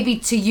 Yeah. So maybe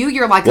to you,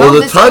 you're like, well, oh,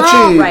 the this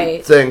touchy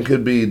girl. thing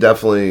could be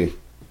definitely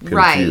confused.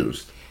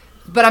 Right.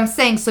 But I'm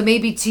saying, so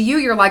maybe to you,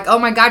 you're like, oh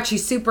my God,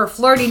 she's super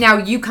flirty. Now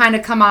you kind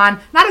of come on,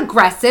 not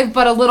aggressive,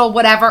 but a little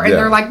whatever. And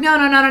they're like,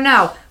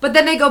 no. But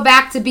then they go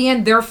back to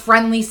being their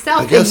friendly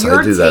self. I guess and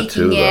you're I do that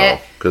too, it, though.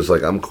 Because,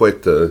 like, I'm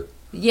quick to...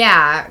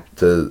 Yeah.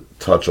 To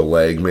touch a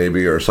leg,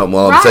 maybe, or something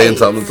while I'm saying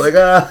something. It's like,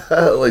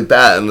 like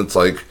that. And it's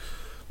like,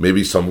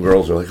 maybe some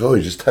girls are like, oh,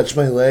 you just touched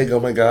my leg. Oh,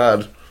 my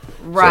God.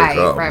 Right,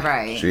 like,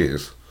 right.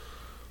 Jeez.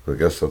 I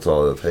guess that's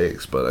all it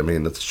takes. But, I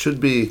mean, it should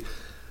be...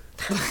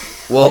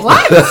 Well,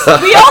 what?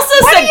 We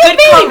also said good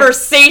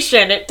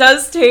conversation. It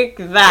does take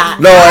that.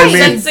 No, I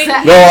mean to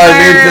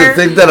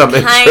think that I'm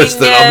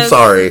interested. I'm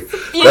sorry.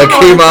 That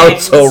came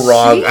out so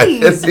wrong. I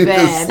didn't need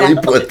to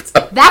sleep with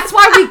them. That's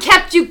why we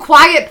kept you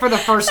quiet for the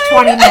first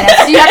 20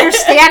 minutes. Do you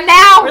understand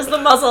now? Where's the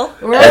muzzle?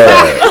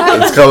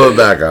 It's coming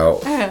back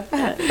out.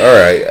 All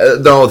right.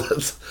 No,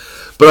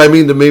 but I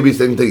mean to maybe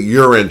think that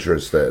you're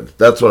interested.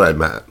 That's what I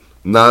meant.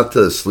 Not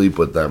to sleep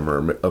with them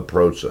or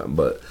approach them,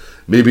 but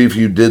maybe if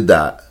you did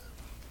that,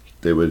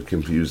 they would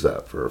confuse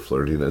that for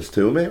flirtiness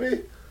too,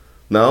 maybe?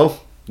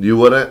 No? You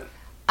wouldn't?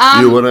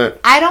 You wouldn't?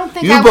 I don't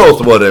think you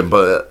both wouldn't,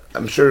 but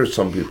I'm sure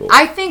some people would.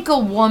 I think a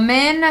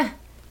woman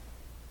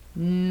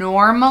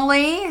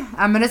normally,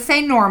 I'm going to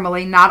say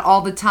normally, not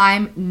all the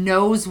time,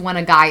 knows when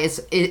a guy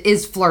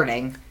is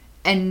flirting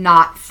and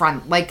not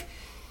like,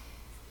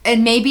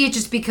 and maybe it's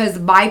just because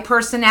my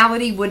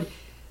personality would...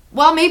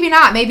 Well, maybe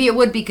not. Maybe it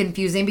would be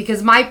confusing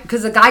because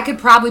a guy could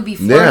probably be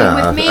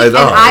flirting with me, and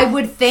I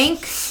would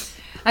think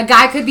a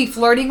guy could be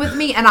flirting with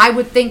me, and I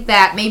would think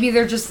that maybe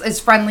they're just as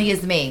friendly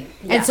as me,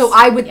 and so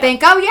I would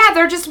think, oh yeah,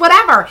 they're just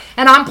whatever,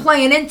 and I'm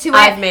playing into it.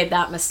 I've made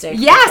that mistake.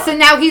 Yes, before, and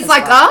now he's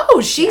like,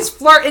 oh, she's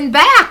flirting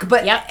back,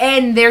 but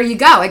and there you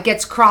go, it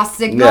gets cross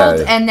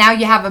signaled, and now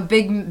you have a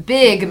big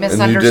misunderstanding.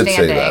 And you did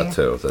say that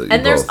too.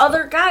 And there's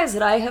other guys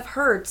that I have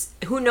heard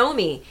who know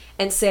me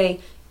and say,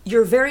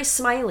 you're very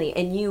smiley,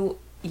 and you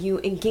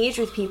engage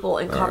with people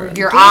in conversation.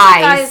 Your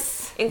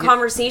eyes in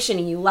conversation,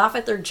 and you laugh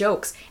at their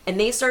jokes, and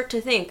they start to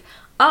think,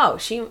 "Oh,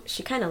 she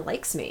kind of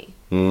likes me."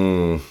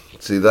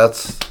 See,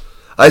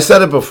 I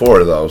said it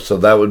before though, so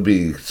that would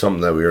be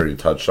something that we already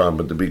touched on.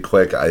 But to be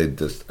quick, I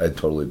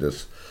totally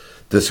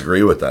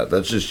disagree with that.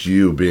 That's just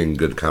you being a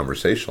good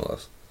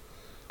conversationalist.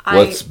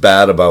 What's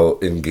bad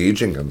about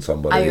engaging on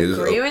somebody? I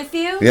agree with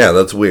you. Yeah,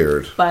 that's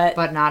weird. But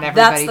not everybody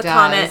that's the does.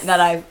 comment that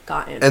I've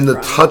gotten. And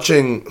the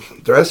touching,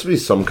 there has to be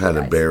some kind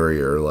of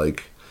barrier.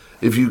 Like,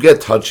 if you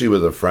get touchy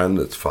with a friend,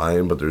 it's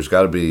fine, but there's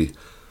got to be,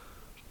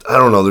 I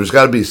don't know, there's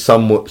got to be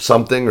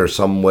something or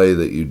some way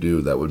that you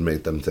do that would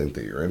make them think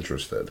that you're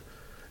interested.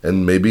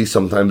 And maybe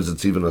sometimes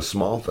it's even a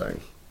small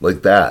thing.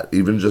 Like that,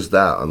 even just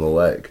that on the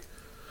leg.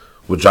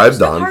 Which I've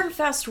done. Hard and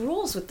fast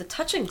rules with the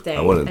touching thing.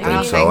 I wouldn't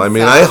think so. I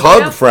mean, I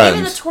hug friends.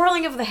 Even the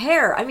twirling of the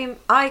hair. I mean,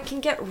 I can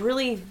get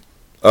really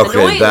annoyed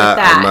with that.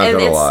 I'm not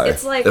gonna lie.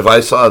 It's like, if I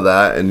saw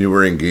that and you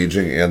were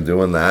engaging and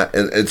doing that,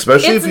 and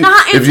especially if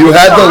you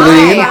had the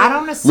lean. I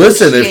don't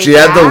listen, if she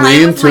had the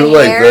lean too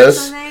like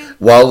this,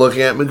 while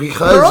looking at me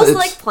because girls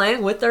like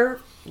playing with their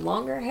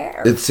longer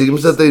hair. It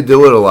seems that they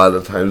do it a lot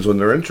of times when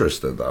they're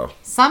interested, though.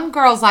 Some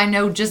girls I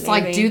know just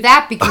like do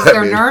that because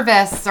they're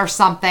nervous or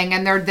something,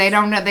 and they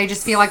don't know. They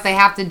just feel like they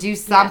have to do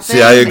something.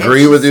 See, I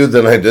agree with you,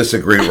 then I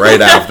disagree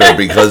right after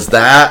because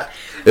that.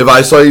 If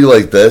I saw you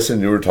like this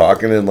and you were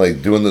talking and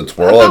like doing the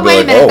twirl, I'd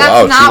be like, "Oh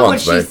wow, that's not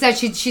what she said.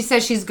 She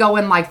says she's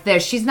going like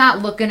this. She's not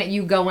looking at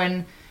you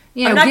going,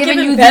 giving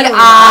you the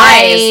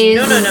eyes.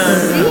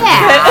 No.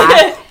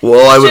 Yeah.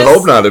 Well, I would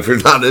hope not. If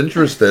you're not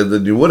interested,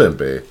 then you wouldn't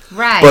be.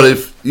 Right. But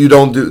if you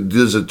don't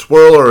is it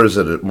twirl or is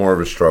it more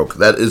of a stroke?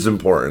 That is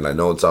important. I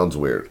know it sounds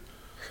weird.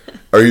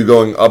 Are you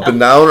going up and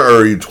down or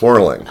are you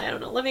twirling? I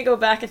don't know. Let me go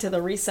back into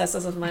the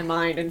recesses of my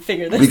mind and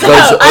figure this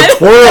because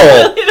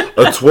out.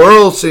 A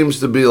twirl seems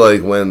to be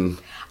like when...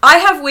 I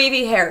have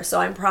wavy hair, so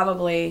I'm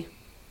probably...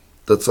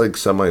 That's like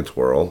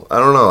semi-twirl. I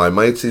don't know. I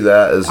might see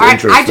that as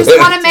interesting. I just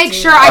want to make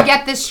sure I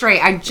get this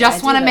straight. I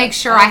just want to make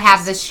sure I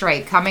have this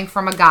straight coming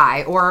from a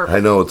guy or I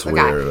know it's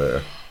weird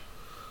there.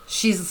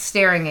 She's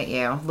staring at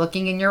you,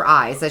 looking in your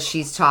eyes as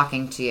she's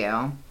talking to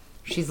you.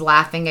 She's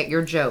laughing at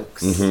your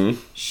jokes.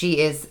 Mm-hmm. She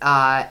is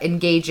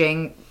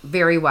engaging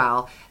very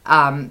well.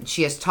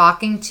 She is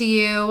talking to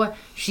you.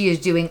 She is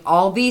doing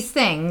all these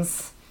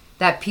things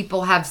that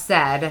people have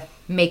said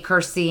make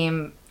her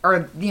seem,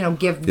 or,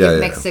 give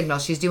mixed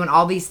signals. She's doing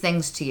all these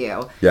things to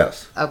you.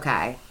 Yes.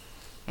 Okay.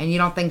 And you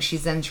don't think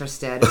she's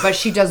interested. But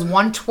she does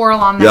one twirl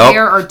on the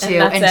hair or two,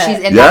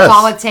 and that's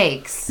all it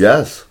takes.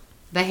 Yes.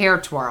 The hair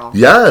twirl.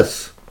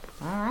 Yes.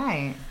 All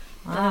right.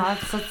 Well,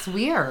 that's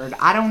weird.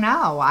 I don't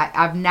know.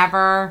 I've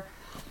never...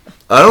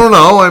 I don't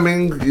know. I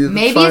mean,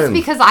 maybe it's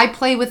because I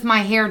play with my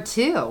hair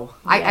too.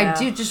 I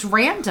do just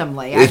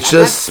randomly. It's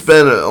just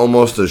been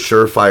almost a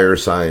surefire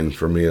sign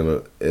for me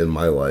in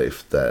my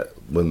life that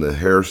when the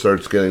hair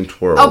starts getting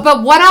twirled. Oh,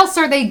 but what else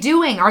are they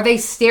doing? Are they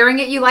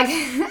staring at you like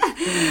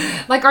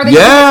are they?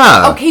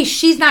 Yeah. Okay,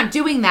 she's not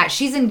doing that.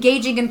 She's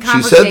engaging in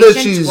conversation.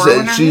 She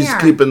said that she's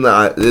keeping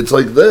it's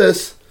like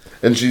this,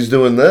 and she's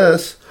doing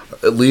this,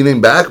 leaning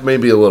back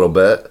maybe a little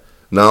bit.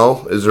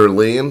 No? Is there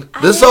lean?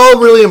 This is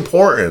all really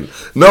important.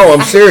 No,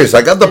 I'm serious.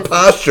 I got the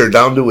posture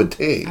down to a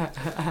T.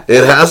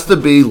 It has to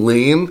be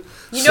lean,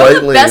 you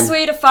know the best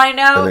way to find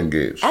out? And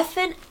engage.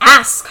 Effing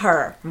ask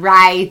her.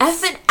 Right.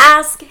 Effing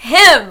ask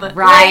him.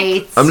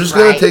 Right. I'm just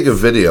going to take a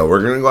video.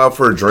 We're going to go out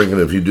for a drink, and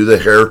if you do the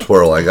hair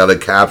twirl, I got to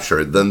capture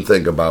it, then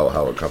think about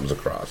how it comes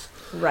across.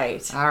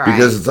 Right. All right.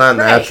 Because it's not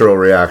natural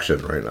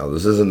reaction right now.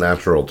 This is a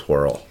natural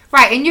twirl.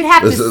 Right, and you'd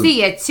have to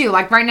see it, too.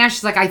 Like, right now,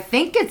 she's like, I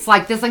think it's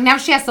like this. Like, now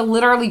she has to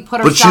literally put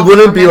herself... But she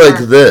wouldn't be like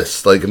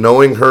this. Like,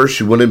 knowing her,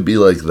 she wouldn't be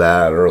like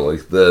that or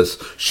like this.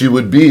 She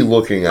would be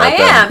looking at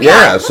them.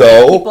 Yeah,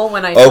 so... People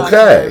when I talk to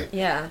them.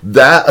 Yeah.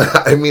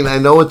 That, I mean, I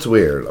know it's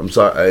weird. I'm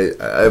sorry.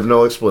 I have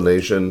no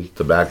explanation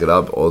to back it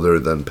up other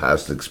than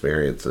past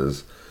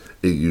experiences.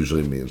 It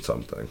usually means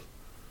something.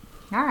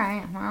 All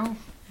right, well...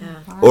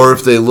 Yeah. Or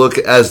if they look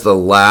as the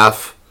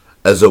laugh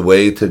as a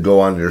way to go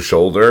on your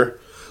shoulder...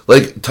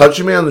 Like,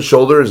 touching me on the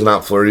shoulder is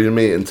not flirty to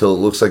me until it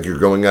looks like you're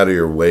going out of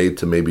your way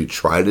to maybe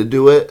try to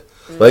do it.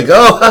 Like,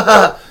 oh,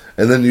 haha,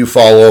 and then you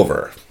fall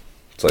over.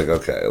 It's like,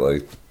 okay,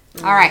 like...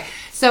 All right,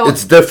 so...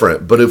 It's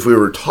different, but if we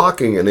were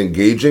talking and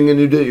engaging and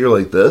you did it, you're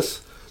like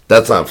this,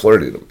 that's not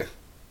flirty to me.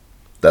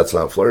 That's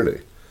not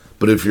flirty.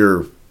 But if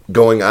you're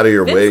going out of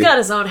your way... Vin's got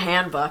his own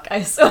handbook,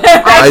 I swear.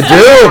 I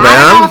do, man.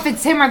 I don't know if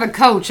it's him or the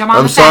coach.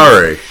 I'm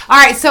sorry. All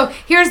right, so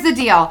here's the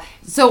deal.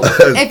 So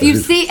if you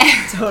see...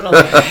 Totally.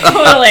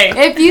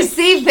 If you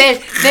see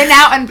Vin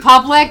out in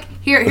public,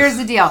 here's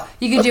the deal.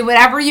 You can do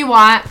whatever you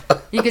want.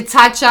 You could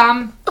touch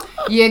him.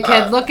 You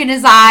could look in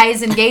his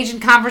eyes, engage in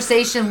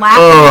conversation, laugh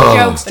at his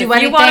jokes, do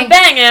anything. You want to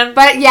bang him.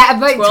 But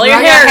twirl your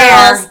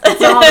hair.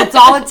 That's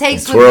all it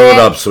takes. Twirl it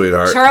up,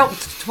 sweetheart.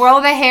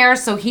 Twirl the hair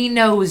so he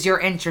knows you're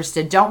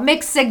interested. Don't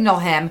mix signal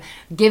him.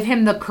 Give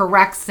him the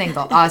correct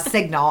signal,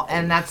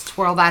 and that's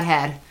twirl that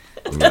head.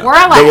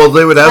 Twirl it. Well,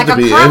 they would have like to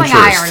be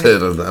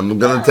interested. I'm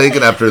going to take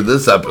it after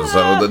this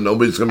episode that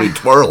nobody's going to be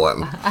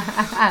twirling.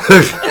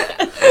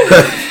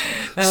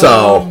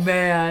 So, oh,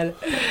 man.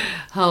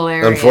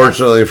 Hilarious.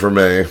 Unfortunately for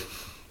me.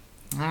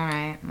 All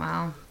right.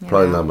 Well,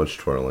 probably not much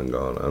twirling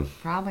going on.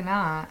 Probably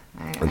not.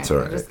 That's all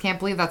right. I just can't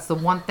believe that's the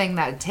one thing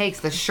that it takes.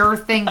 The sure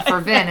thing for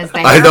Vin is the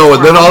I know,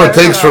 and then all it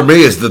takes for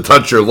me is to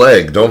touch your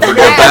leg. Don't forget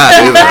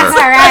that either. That's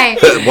all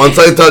right. Once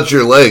I touch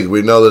your leg,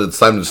 we know that it's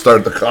time to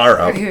start the car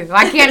up.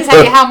 I can't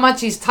tell you how much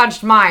he's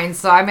touched mine,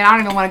 so I mean, I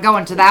don't even want to go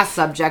into that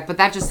subject, but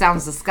that just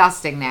sounds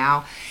disgusting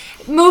now.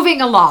 Moving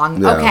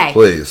along. Yeah, okay.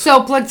 Please.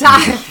 So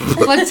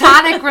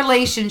platonic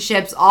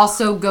relationships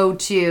also go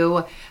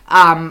to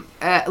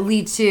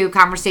lead to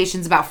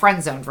conversations about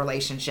friend zoned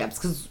relationships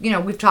because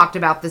we've talked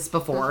about this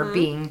before,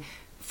 being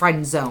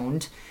friend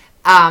zoned.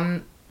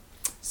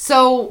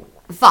 So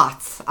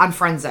thoughts on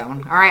friend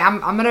zone? All right,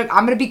 I'm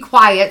gonna be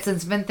quiet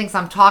since Vin thinks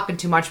I'm talking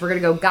too much. We're gonna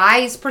go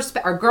girls'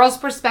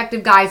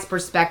 perspective, guys'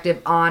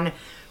 perspective on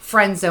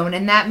friend zone,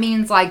 and that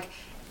means like.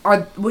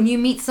 When you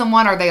meet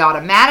someone, are they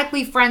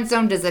automatically friend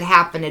zoned? Does it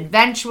happen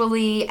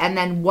eventually? And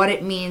then what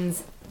it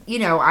means,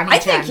 on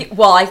each end.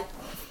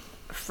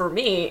 for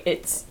me,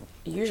 it's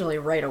usually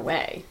right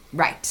away.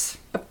 Right.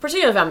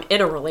 Particularly if I'm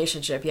in a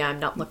relationship, I'm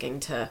not looking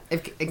to...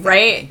 Exactly.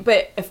 Right?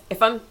 But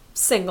if I'm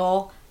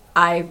single,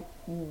 I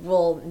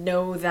will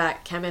know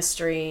that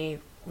chemistry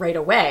right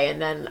away,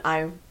 and then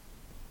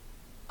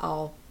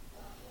I'll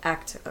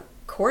act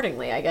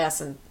accordingly, I guess,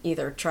 and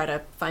either try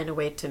to find a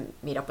way to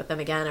meet up with them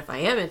again if I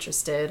am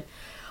interested,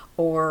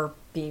 or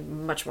be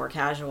much more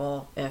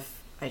casual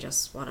if I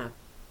just want to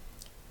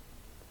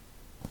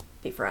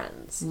be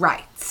friends.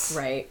 Right.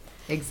 Right?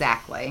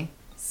 Exactly.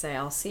 Say,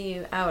 I'll see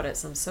you out at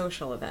some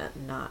social event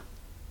and not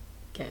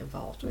get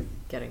involved with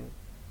getting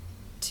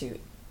too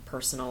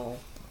personal,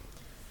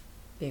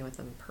 being with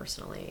them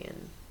personally,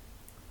 and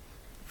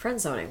friend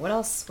zoning. What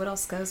else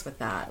goes with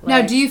that?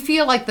 Now, do you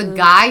feel like the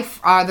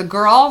the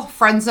girl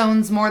friend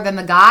zones more than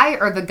the guy,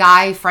 or the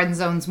guy friend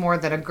zones more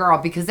than a girl?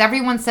 Because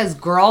everyone says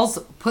girls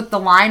put the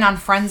line on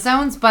friend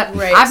zones, but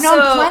I've known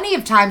plenty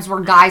of times where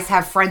guys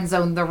have friend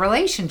zoned the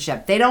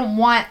relationship. They don't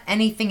want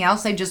anything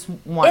else. They just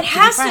want it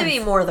has to be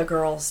more the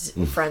girls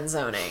friend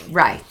zoning.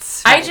 Right.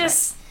 I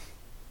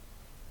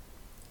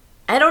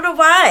don't know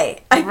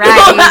why. I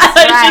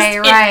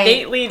just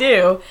innately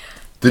do.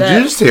 Did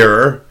you just hear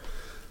her?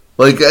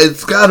 Like,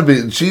 it's got to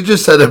be. She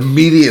just said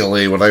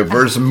immediately when I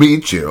first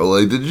meet you.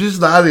 Like, did you just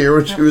not hear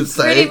what she was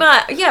saying? Pretty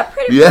much. Yeah,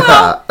 pretty much.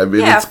 Yeah. I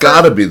mean, it's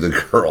got to be the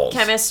girls.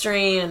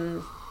 Chemistry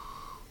and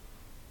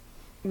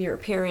your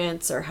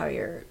appearance or how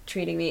you're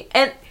treating me.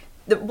 And,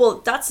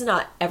 that's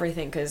not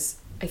everything, because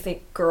I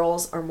think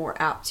girls are more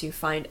apt to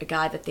find a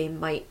guy that they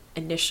might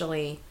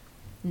initially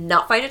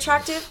not find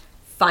attractive,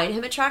 find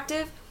him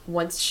attractive,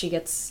 once she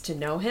gets to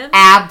know him.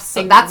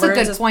 Absolutely. That's a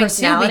good point,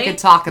 too, we could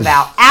talk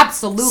about.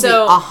 Absolutely.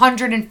 So,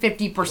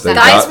 150%.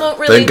 Guys won't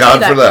really do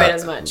that quite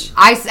as much.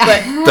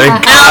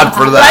 Thank God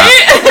for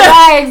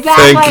that. Right,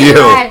 exactly.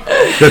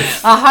 Thank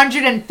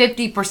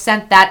you.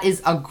 150% that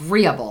is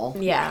agreeable.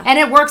 Yeah. And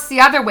it works the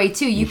other way,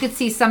 too. You could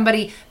see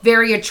somebody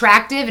very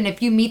attractive, and if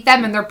you meet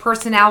them and their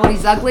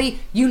personality's ugly,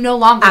 you no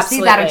longer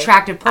see that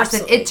attractive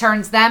person. Absolutely. It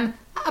turns them...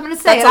 I'm going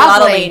to say that's a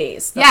lot of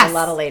ladies. That's a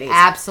lot of ladies.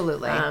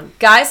 Absolutely.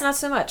 Guys, not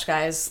so much.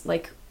 Guys,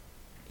 like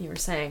you were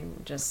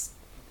saying, just,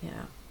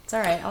 it's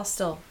all right. I'll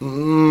still...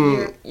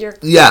 You're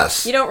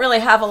yes. You don't really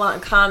have a lot in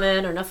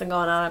common or nothing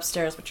going on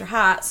upstairs, but you're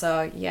hot,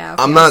 so yeah.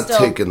 Okay, I'm not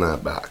taking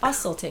that back. I'll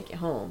still take you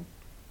home.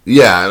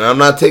 Yeah, and I'm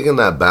not taking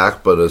that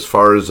back, but as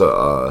far as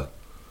a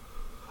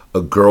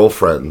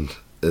girlfriend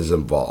is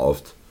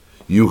involved,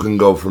 you can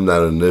go from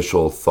that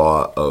initial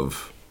thought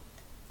of...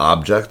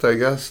 object, I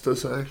guess, to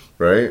say,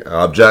 right?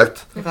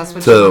 Object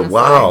to,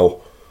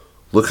 wow,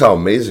 look how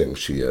amazing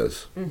she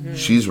is. Mm-hmm.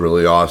 She's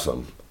really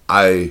awesome.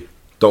 I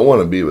don't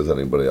want to be with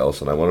anybody else,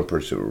 and I want to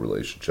pursue a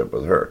relationship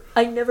with her.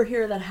 I never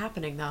hear that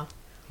happening, though.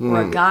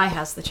 Or a guy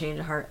has the change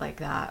of heart like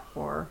that,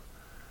 or...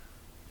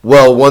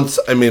 Well, once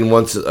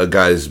a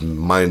guy's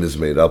mind is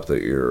made up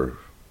that you're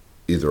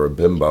either a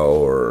bimbo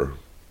or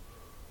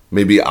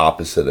maybe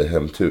opposite of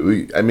him,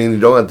 too. I mean, you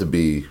don't have to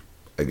be,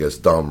 I guess,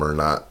 dumb or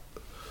not.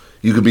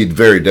 You could be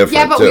very different.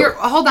 Yeah, but too,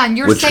 hold on.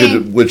 You're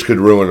saying which could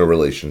ruin a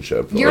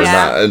relationship or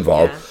not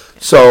involved. Yeah.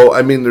 So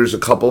I mean, there's a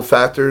couple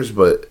factors,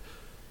 but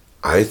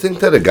I think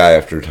that a guy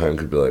after a time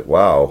could be like,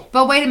 "Wow."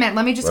 But wait a minute.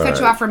 Let me just cut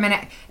you off for a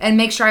minute and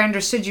make sure I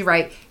understood you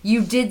right.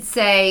 You did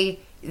say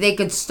they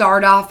could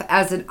start off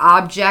as an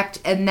object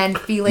and then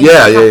feeling.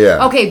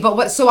 Yeah. Okay, but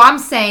what? So I'm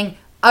saying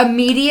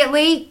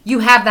immediately you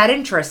have that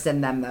interest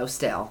in them, though.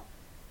 Still,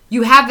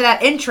 you have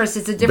that interest.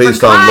 It's a different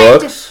based on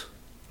looks.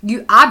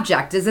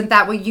 Object, isn't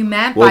that what you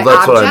meant by object? Well,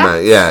 that's what I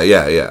meant.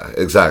 Yeah,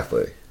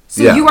 exactly.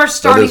 So you are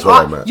starting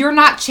off, you're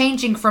not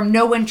changing from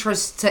no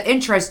interest to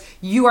interest.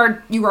 You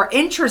are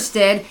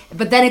interested,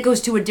 but then it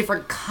goes to a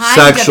different kind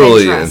of interest.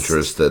 Sexually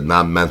interested,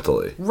 not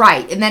mentally.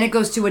 Right, and then it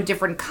goes to a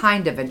different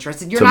kind of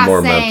interest. You're not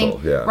more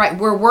saying, mental, right,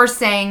 where we're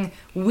saying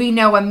we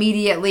know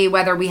immediately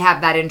whether we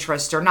have that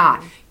interest or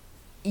not.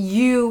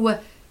 You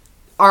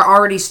are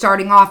already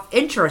starting off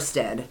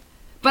interested.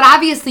 But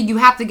obviously, you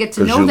have to get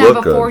to know them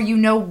before you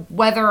know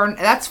whether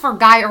that's for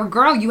guy or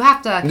girl. You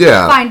have to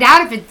find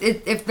out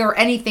if they're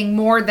anything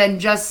more than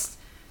just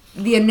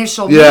the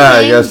initial. Yeah,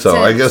 I guess so.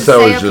 I guess that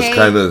was just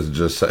kind of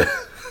just say.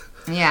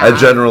 Yeah. I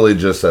generally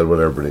just said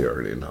what everybody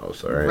already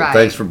knows. All right.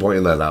 Thanks for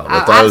pointing that out.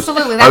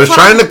 Absolutely. I was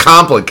trying to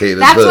complicate it.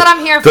 That's what I'm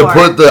here for. To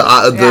put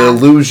the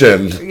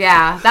illusion.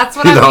 Yeah, that's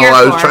what I'm here for.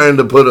 I was trying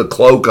to put a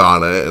cloak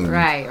on it and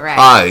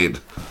hide.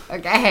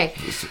 Okay.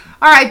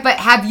 All right, but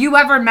have you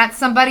ever met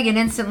somebody and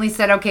instantly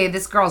said, "Okay,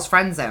 this girl's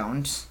friend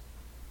zoned"?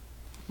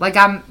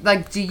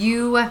 Do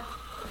you?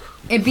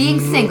 And being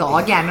single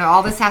again,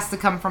 all this has to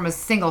come from a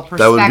single perspective.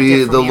 That would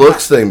be the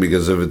looks thing,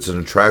 because if it's an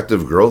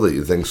attractive girl that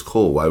you think's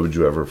cool, why would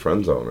you ever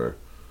friend zone her?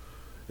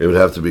 It would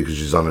have to be because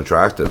she's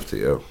unattractive to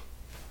you.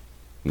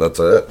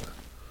 That's it.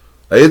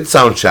 It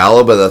sounds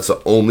shallow, but that's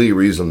the only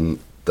reason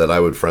that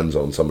I would friend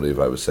zone somebody if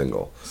I was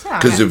single.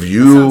 Because if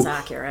you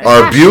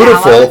are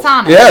beautiful,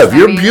 if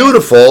you're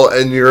beautiful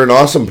and you're an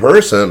awesome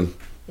person,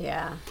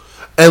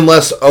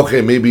 unless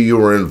maybe you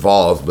were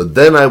involved, but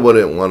then I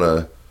wouldn't want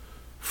to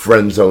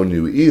friend zone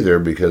you either,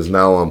 because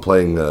now I'm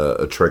playing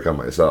a trick on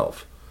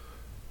myself.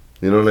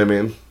 You know what I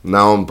mean?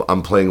 Now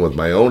I'm playing with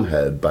my own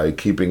head by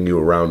keeping you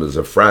around as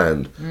a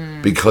friend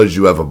because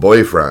you have a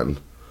boyfriend.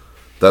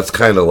 That's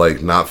kind of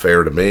like not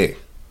fair to me.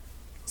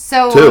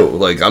 So too,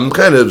 like I'm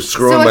kind of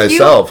screwing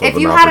myself. If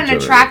you had an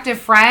attractive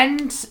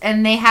friend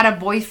and they had a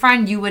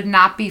boyfriend, you would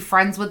not be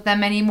friends with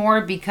them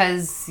anymore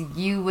because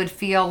you would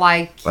feel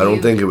like I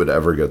don't think it would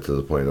ever get to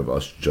the point of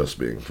us just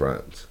being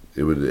friends.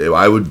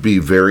 I would be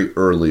very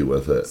early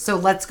with it. So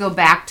let's go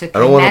back to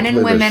men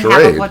and women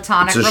have a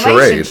platonic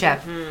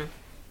relationship.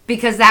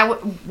 Because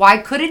why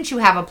couldn't you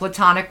have a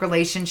platonic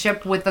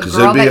relationship with a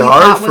girl that you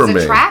thought was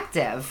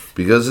attractive?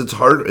 Because it's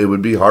hard. It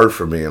would be hard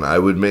for me, and I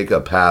would make a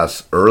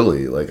pass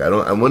early. Like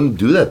I wouldn't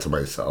do that to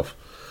myself.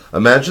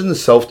 Imagine the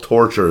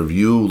self-torture of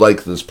you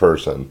like this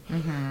person,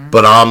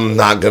 but I'm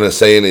not gonna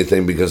say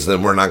anything because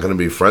then we're not gonna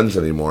be friends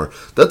anymore.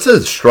 That's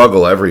a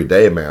struggle every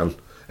day, man.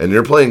 And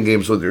you're playing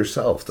games with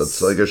yourself. That's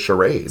like a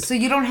charade. So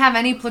you don't have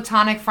any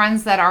platonic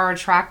friends that are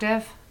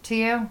attractive to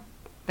you?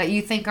 That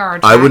you think are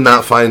attractive? I would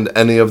not find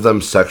any of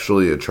them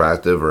sexually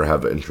attractive or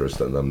have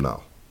interest in them,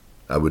 no.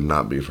 I would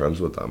not be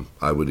friends with them.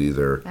 I would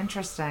either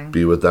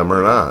be with them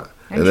or not.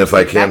 And if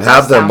I can't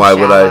have them, why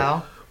would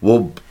I?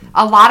 Well,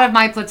 a lot of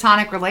my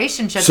platonic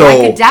relationships,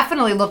 I could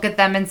definitely look at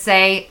them and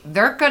say,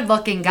 they're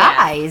good-looking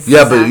guys.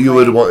 Yeah, but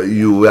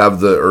you have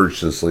the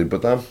urge to sleep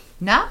with them?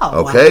 No.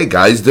 Okay,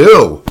 guys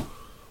do.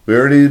 We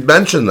already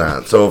mentioned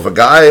that. So if a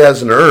guy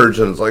has an urge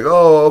and it's like,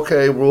 oh,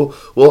 okay,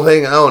 we'll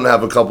hang out and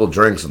have a couple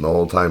drinks, and the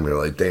whole time you're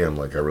like, damn,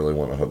 like I really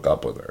want to hook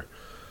up with her.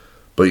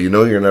 But you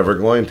know you're never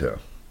going to.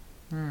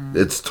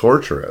 It's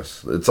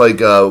torturous. It's like,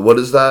 what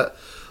is that?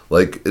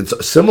 Like,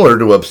 it's similar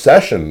to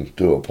obsession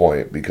to a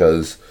point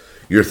because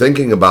you're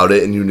thinking about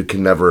it and you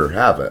can never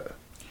have it.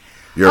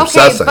 You're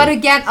obsessing. But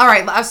again, all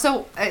right,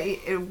 so,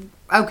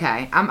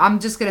 okay, I'm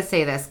just going to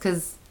say this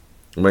because...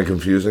 Am I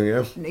confusing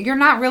you? You're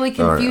not really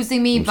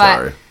confusing me, but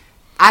sorry.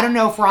 I don't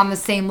know if we're on the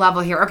same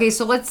level here. Okay,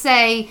 so let's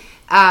say,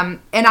 and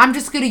I'm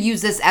just going to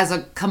use this as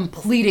a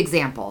complete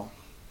example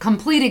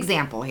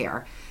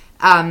here,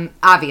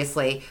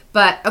 obviously.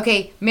 But,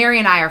 okay, Mary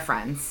and I are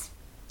friends,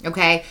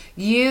 okay?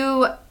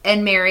 You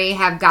and Mary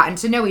have gotten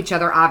to know each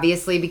other,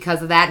 obviously,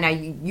 because of that. Now,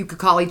 you could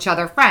call each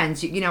other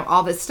friends, you know,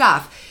 all this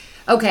stuff.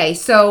 Okay,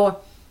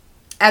 so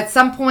at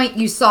some point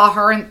you saw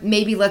her and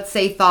maybe, let's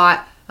say,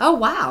 thought, oh,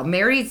 wow,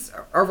 Mary's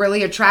a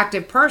really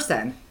attractive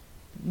person.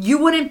 You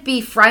wouldn't be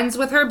friends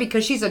with her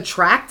because she's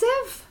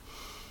attractive?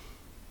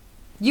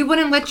 You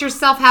wouldn't let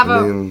yourself have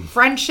a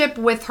friendship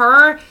with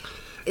her?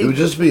 It would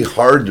just be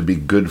hard to be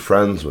good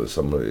friends with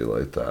somebody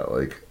like that.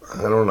 Like,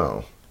 I don't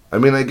know. I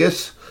mean, I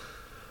guess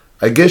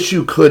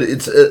you could.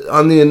 It's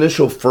on the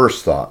initial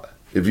first thought.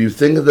 If you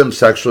think of them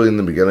sexually in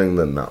the beginning,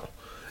 then no.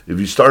 If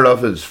you start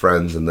off as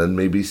friends and then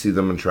maybe see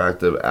them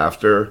attractive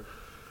after,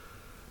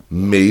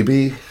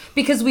 maybe...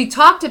 Because we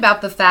talked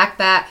about the fact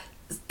that,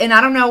 and I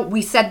don't know,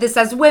 we said this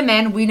as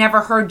women, we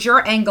never heard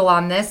your angle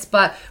on this,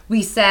 but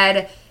we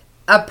said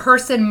a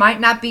person might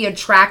not be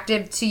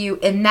attractive to you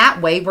in that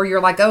way where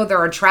you're like, oh,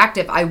 they're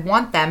attractive, I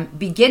want them,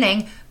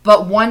 beginning,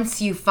 but once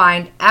you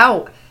find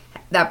out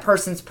that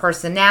person's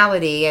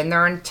personality and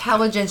their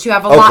intelligence, you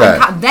have a lot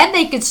in common, then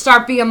they could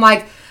start being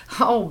like,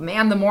 oh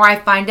man, the more I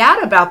find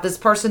out about this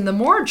person, the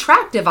more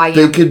attractive I am.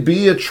 They could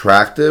be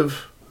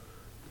attractive,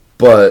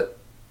 but...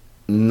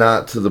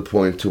 not to the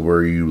point to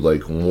where you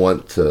like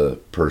want to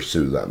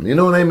pursue them. You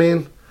know what I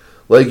mean?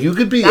 Like you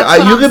could be,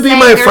 you could be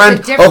my friend.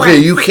 Okay,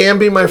 you can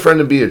be my friend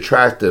and be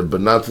attractive,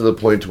 but not to the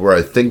point to where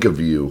I think of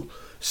you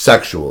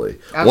sexually.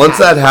 Okay. Once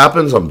that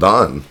happens, I'm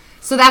done.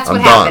 So that's what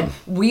happened.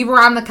 We were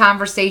on the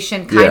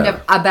conversation kind of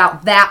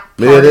about that part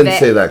Maybe I didn't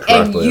say that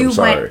correctly. And you I'm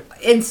sorry. went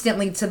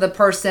instantly to the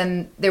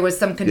person. There was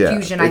some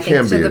confusion. I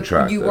think to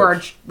the you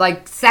were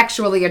like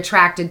sexually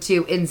attracted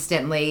to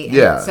instantly.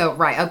 And so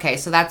okay.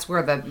 So that's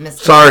where the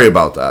mistake. Sorry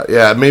about that.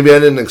 Yeah, maybe I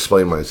didn't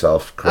explain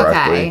myself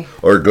correctly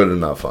or good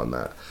enough on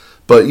that.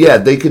 But yeah,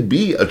 they could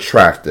be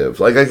attractive.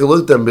 Like I could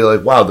look at them and be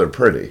like, "Wow, they're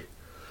pretty,"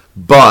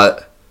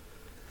 but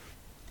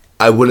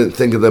I wouldn't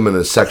think of them in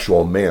a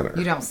sexual manner.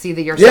 You don't see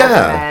yourself in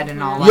bed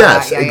and all that.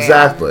 Yes,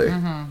 exactly.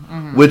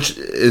 Which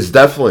is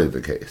definitely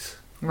the case.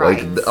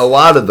 Right. Like a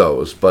lot of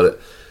those,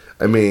 but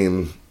I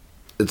mean,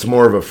 it's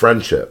more of a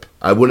friendship.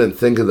 I wouldn't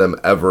think of them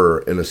ever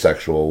in a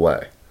sexual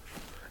way.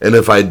 And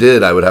if I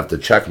did, I would have to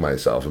check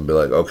myself and be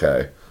like,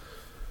 okay,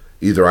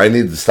 either I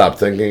need to stop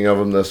thinking of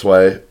them this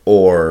way,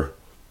 or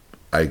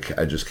I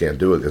just can't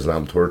do it because now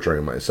I'm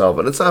torturing myself.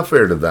 And it's not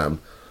fair to them.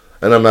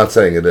 And I'm not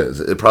saying it is.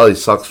 It probably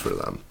sucks for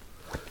them.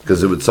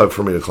 Because it would suck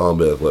for me to call and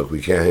be like, look,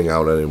 we can't hang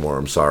out anymore.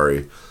 I'm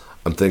sorry.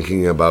 I'm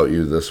thinking about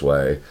you this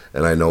way,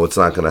 and I know it's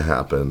not going to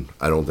happen.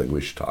 I don't think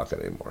we should talk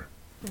anymore.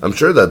 I'm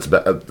sure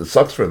it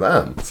sucks for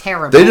them.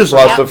 Terrible. They just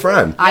lost a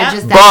friend.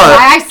 That's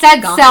why I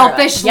said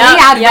selfishly,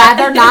 I'd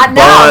rather not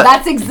know.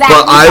 That's exactly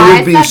why I said that. But I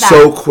would be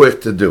so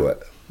quick to do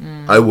it.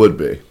 I would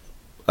be.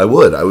 I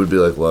would be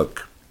like,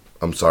 look,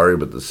 I'm sorry,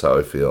 but this is how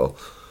I feel.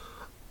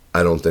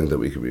 I don't think that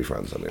we could be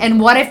friends anymore. And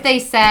what if they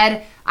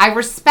said, I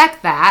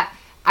respect that.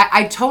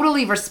 I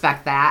totally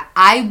respect that.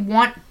 I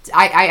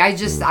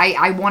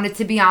wanted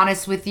to be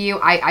honest with you.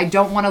 I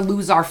don't want to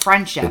lose our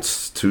friendship.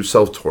 It's too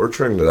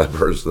self-torturing to that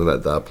person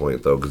at that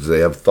point, though, because they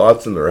have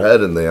thoughts in their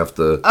head and they have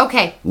to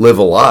live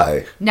a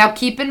lie. Now,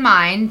 keep in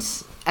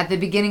mind, at the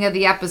beginning of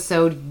the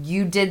episode,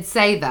 you did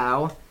say,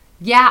 though,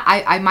 yeah,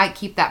 I might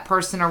keep that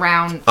person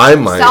around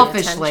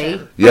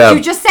selfishly. Yeah. But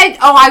you just said,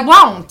 I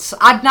won't.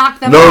 I'd knock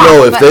them off.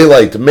 No, if they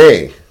liked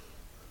me.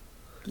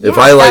 If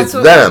I liked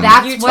them.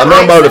 I'm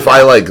not about if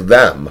I like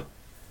them.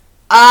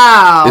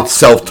 Oh. It's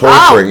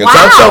self-torturing. Oh,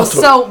 wow. It's not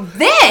so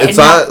then. It's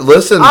not,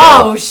 listen.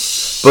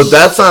 But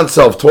that's not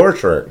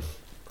self-torturing.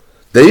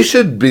 They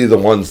should be the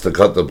ones to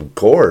cut the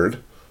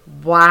cord.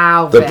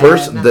 Wow,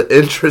 the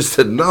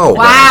interested, no.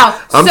 Wow.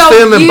 I'm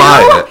standing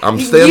by it. I'm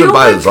standing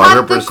by it 100%.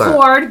 You would cut the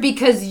cord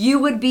because you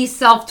would be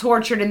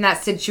self-tortured in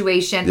that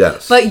situation.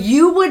 Yes. But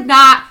you would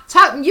not,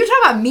 you're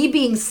talking about me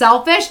being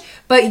selfish,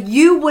 but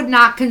you would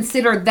not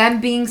consider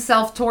them being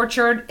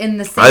self-tortured in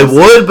the same I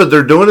would, but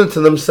they're doing it to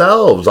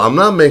themselves. I'm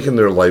not making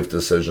their life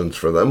decisions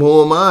for them.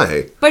 Who am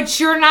I? But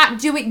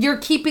you're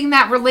keeping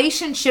that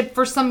relationship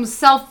for some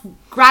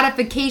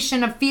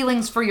self-gratification of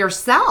feelings for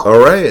yourself. All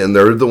right, and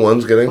they're the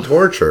ones getting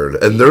tortured.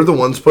 And they're the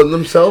ones putting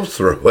themselves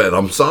through it.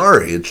 I'm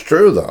sorry. It's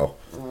true, though.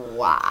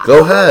 Wow.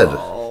 Go ahead.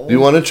 Do you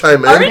want to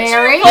chime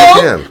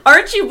in?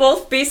 Aren't you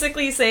both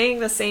basically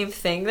saying the same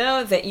thing,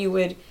 though? That you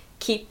would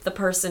keep the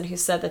person who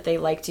said that they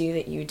liked you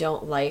that you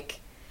don't like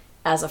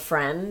as a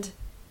friend,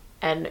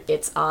 and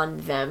it's on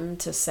them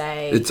to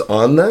say... It's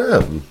on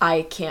them.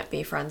 I can't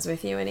be friends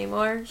with you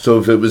anymore. So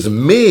if it was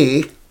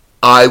me,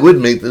 I would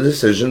make the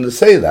decision to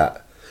say that.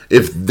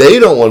 If they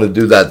don't want to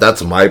do that,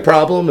 that's my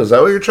problem? Is that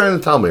what you're trying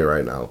to tell me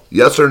right now?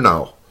 Yes or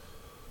no?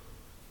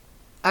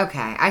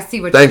 Okay, I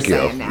see what you're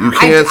saying now. You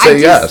can't say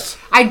yes.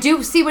 I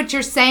do see what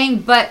you're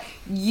saying, but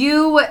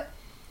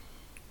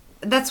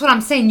that's what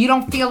I'm saying. You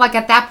don't feel like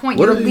at that point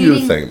you're leading... What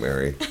do you think,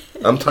 Mary?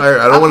 I'm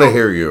tired. I don't want to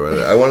hear you.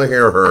 I want to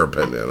hear her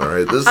opinion, all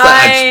right? This is the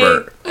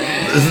expert.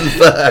 This is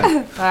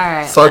the... All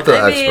right. Start the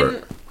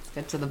expert. Let's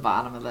get to the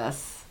bottom of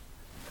this.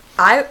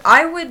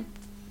 I would...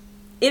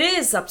 It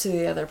is up to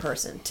the other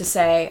person to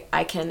say,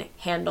 I can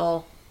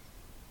handle,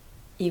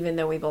 even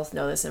though we both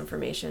know this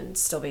information,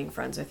 still being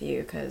friends with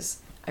you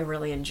because I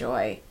really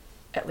enjoy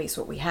at least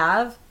what we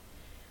have.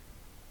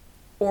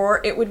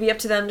 Or it would be up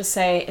to them to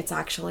say, it's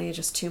actually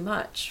just too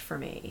much for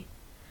me.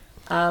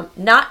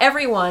 Not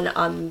everyone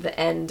on the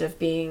end of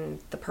being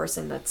the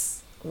person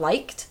that's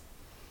liked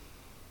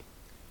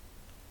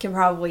can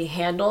probably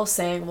handle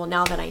saying, well,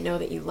 now that I know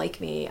that you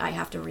like me, I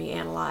have to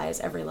reanalyze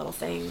every little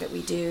thing that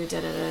we do.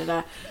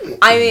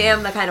 I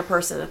am the kind of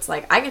person that's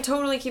like, I can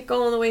totally keep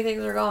going the way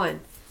things are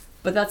going,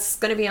 but that's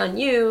going to be on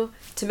you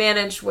to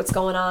manage what's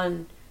going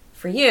on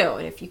for you.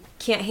 And if you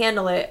can't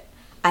handle it,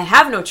 I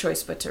have no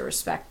choice but to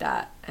respect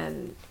that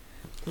and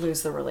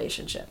lose the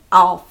relationship.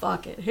 I'll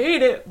fucking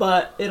hate it,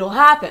 but it'll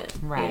happen.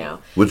 Right. You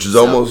know? Which is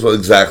almost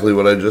exactly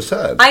what I just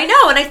said. I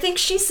know, and I think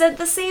she said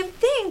the same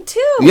thing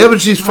too. Yeah, but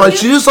she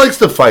just likes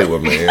to fight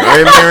with me. All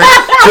right, Mary?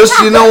 Just,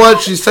 you know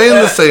what? She's saying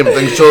the same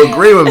thing. She'll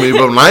agree with me,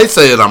 but when I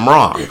say it, I'm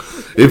wrong.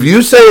 If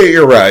you say it,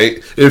 you're right.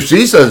 If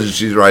she says it,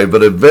 she's right.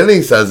 But if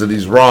Vinny says it,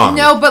 he's wrong.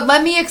 No, but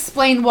let me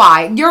explain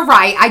why. You're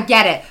right. I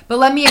get it. But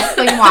let me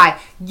explain why.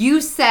 You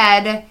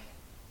said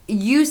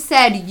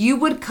you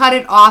would cut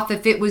it off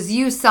if it was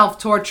you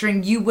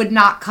self-torturing. You would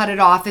not cut it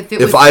off if it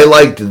was... If I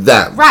liked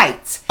them.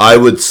 Right. I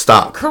would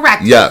stop.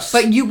 Correct. Yes.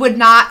 But you would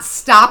not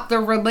stop the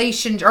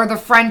relationship or the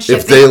friendship.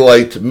 If they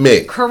liked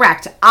me.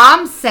 Correct.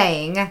 I'm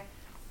saying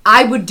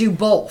I would do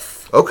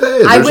both.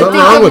 Okay, I there's would nothing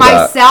think wrong of with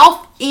that.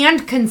 myself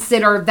and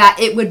consider that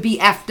it would be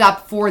effed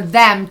up for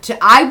them to...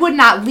 I would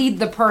not lead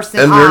the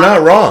person And on. you're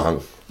not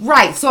wrong.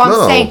 Right, so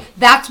I'm saying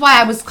that's why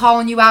I was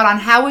calling you out on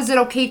how is it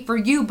okay for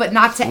you but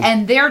not to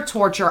end their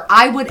torture.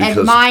 I would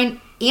end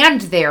mine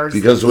and theirs.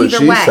 Because what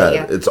she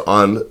said, it's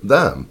on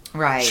them.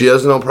 Right. She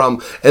has no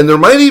problem. And there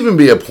might even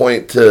be a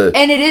point to...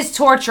 And it is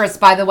torturous,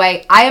 by the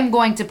way. I am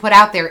going to put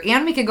out there,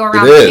 and we can go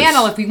around the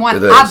channel if we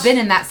want. I've been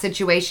in that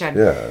situation.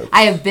 Yeah.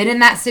 I have been in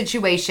that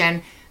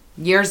situation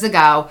years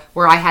ago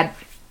where I had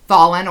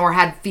fallen or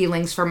had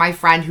feelings for my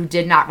friend who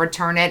did not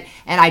return it,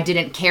 and I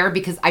didn't care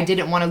because I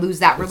didn't want to lose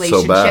that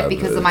relationship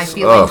because of my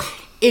feeling.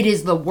 It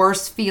is the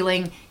worst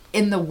feeling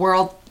in the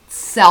world.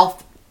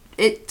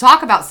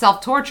 Talk about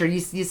self-torture.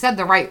 You said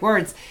the right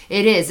words.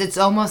 It is. It's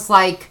almost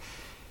like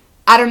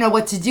I don't know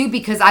what to do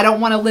because I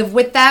don't want to live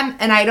with them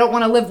and I don't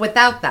want to live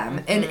without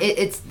them. And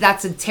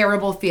that's a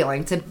terrible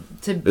feeling to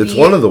be. It's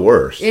one of the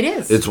worst. It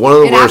is. It's one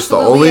of the worst. The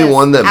only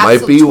one that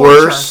might be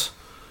worse,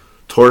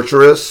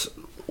 torturous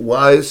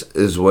wise,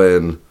 is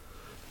when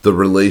the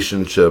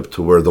relationship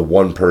to where the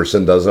one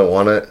person doesn't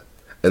want it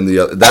and the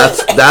other,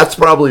 that's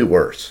probably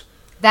worse.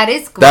 That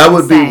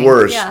would be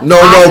worse. Yeah.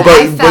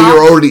 But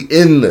you're already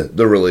in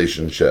the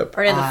relationship.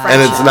 Or in the friendship.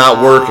 And it's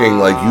not working.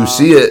 Like you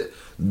see it,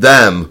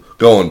 them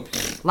going,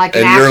 like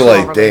and you're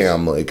like,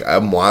 damn, like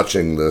I'm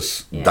watching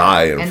this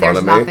die in front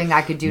of me. And there's nothing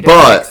I could do to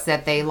fix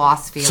that they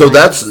lost feelings. So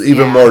that's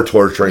even more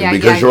torturing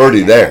because you're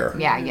already there.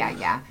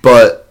 Yeah.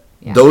 But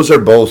those are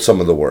both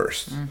some of the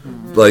worst.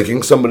 Mm-hmm.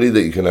 liking somebody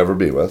that you can never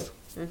be with,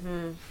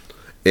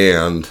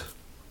 and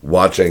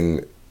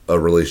watching a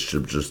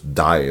relationship just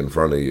die in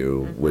front of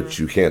you, which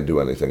you can't do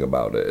anything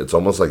about it. It's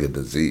almost like a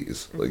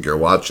disease. Like you're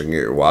watching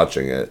it.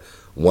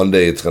 One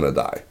day it's gonna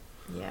die.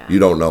 Yeah. You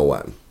don't know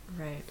when.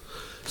 Right.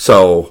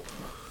 So,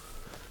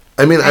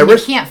 I mean, you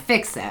can't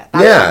fix it. That's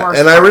the worst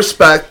and part. I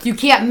respect. You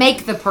can't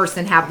make the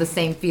person have the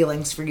same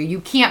feelings for you. You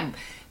can't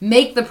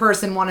make the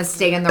person want to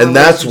stay in the And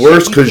that's relationship.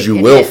 worse because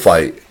you will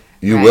fight.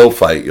 You Right. will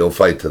fight. You'll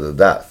fight to the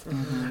death.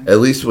 At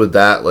least with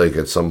that, like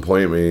at some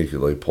point, maybe you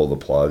could like pull the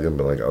plug and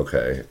be like,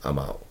 okay, I'm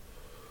out.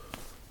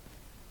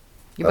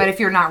 But if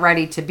you're not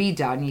ready to be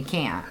done, you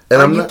can't.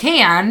 And Or I'm you not-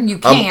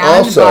 can,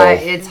 also- but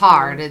it's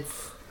hard.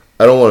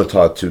 I don't want to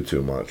talk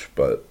too much,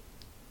 but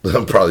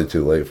I'm probably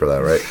too late for that,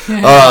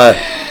 right?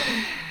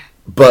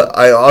 But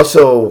I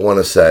also want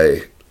to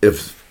say,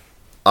 if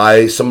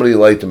somebody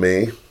liked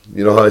me,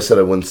 you know how I said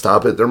I wouldn't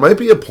stop it? There might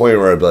be a point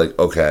where I'd be like,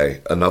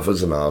 okay, enough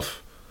is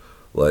enough.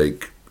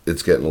 Like,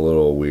 it's getting a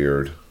little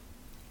weird.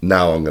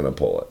 Now I'm going to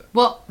pull it.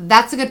 Well,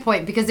 that's a good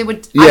point because it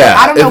would. Yeah,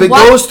 I don't know if it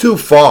goes too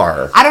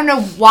far. I don't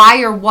know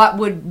why or what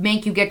would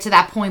make you get to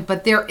that point,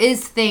 but there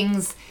is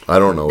things I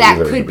don't know that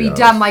either, could to be be honest.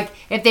 done, like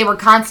if they were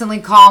constantly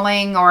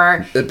calling,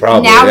 or It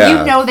probably, now yeah.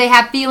 you know they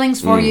have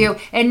feelings for you,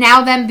 and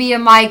now them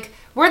being like,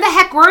 "Where the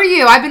heck were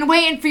you? I've been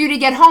waiting for you to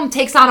get home,"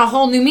 takes on a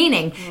whole new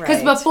meaning.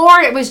 Because Right. before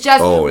it was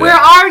just, Oh, yeah. "Where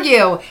are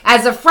you?"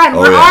 As a friend,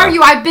 "Where yeah. are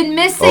you? I've been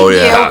missing Oh, you."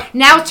 yeah.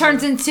 Now it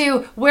turns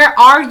into, "Where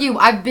are you?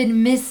 I've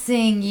been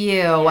missing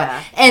you."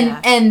 Yeah,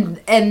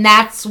 And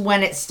that's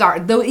when it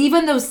starts. Though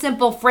even those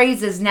simple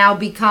phrases now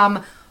become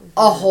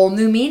a whole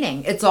new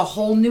meaning. It's a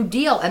whole new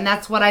deal, and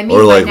that's what I mean.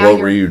 Or by like, now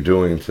what were you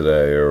doing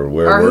today? Or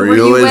where Or who were were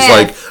you? you It's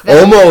with? like,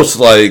 almost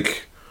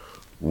like,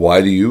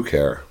 why do you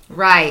care?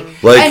 Right.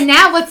 Like- and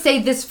now let's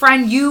say this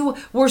friend you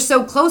were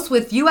so close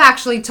with, you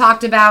actually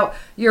talked about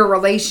your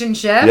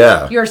relationship,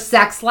 Yeah. your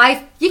sex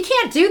life. You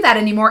can't do that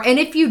anymore. And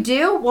if you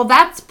do, well,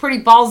 that's pretty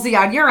ballsy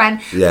on your end.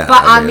 Yeah.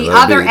 But I on mean, the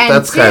that'd other be- end,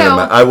 that's too.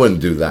 I wouldn't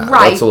do that.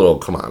 Right. That's a little,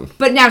 come on.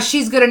 But now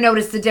she's going to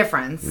notice the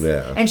difference.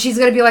 Yeah. And she's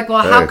going to be like,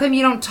 well, how Hey. come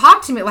you don't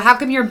talk to me? Well, how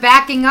come you're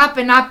backing up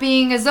and not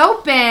being as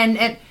open?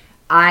 And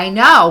I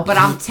know, but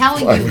I'm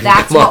telling I you, mean,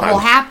 that's come what on. will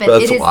happen.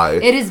 That's It is. why.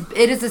 It is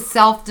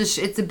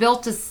it's a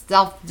built to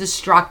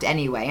self-destruct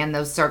anyway in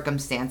those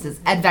circumstances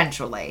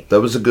eventually.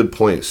 That was a good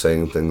point,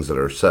 saying things that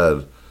are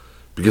said.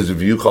 Because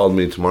if you called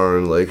me tomorrow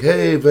and like,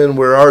 hey, Vin,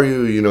 where are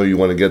you? You know, you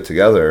want to get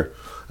together.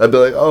 I'd be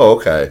like, oh,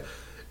 okay.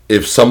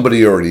 If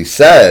somebody already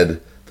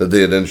said that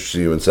they had interested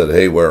you and said,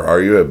 hey, where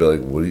are you? I'd be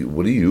like,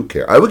 what do you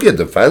care? I would get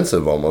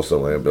defensive almost in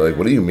a way. I'd be like,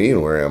 what do you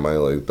mean, where am I?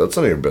 Like, that's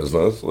none of your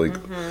business. Like,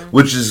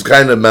 which is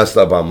kind of messed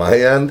up on my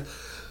end.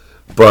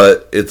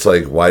 But it's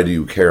like, why do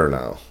you care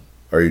now?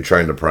 Are you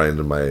trying to pry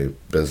into my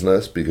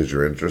business because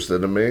you're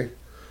interested in me?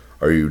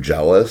 Are you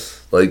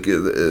jealous? Like,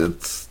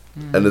 it's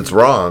and it's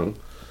wrong.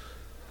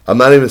 I'm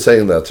not even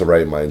saying that's the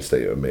right mind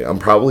state of me. I'm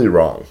probably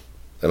wrong.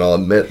 And I'll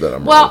admit that I'm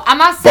wrong. Well, I'm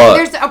not saying But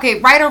there's okay,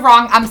 right or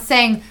wrong. I'm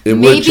saying It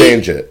maybe would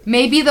change it.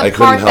 Maybe the I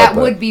couldn't part help that it.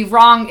 would be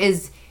wrong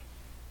is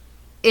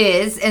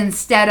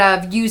instead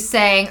of you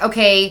saying,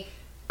 okay,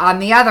 on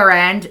the other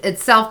end,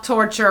 it's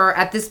self-torture.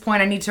 At this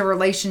point, I need to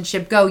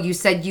relationship go. You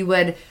said you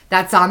would,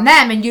 that's on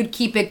them, and you'd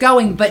keep it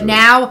going. But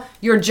now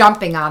you're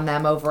jumping on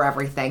them over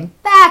everything.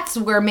 That's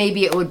where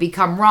maybe it would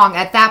become wrong.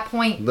 At that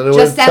point, then it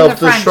just would end the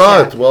self-destruct.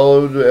 friendship.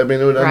 Well, it would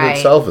end Right.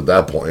 itself at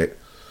that point.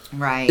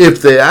 Right.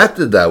 If they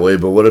acted that way,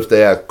 but what if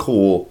they act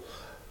cool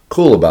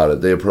about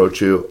it? They approach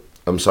you,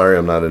 I'm sorry,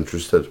 I'm not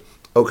interested.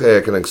 Okay,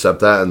 I can accept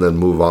that and then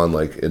move on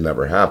like it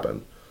never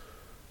happened.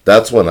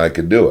 That's when I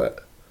could do it.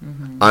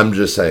 I'm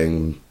just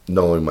saying,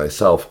 knowing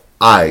myself,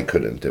 I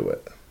couldn't do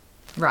it.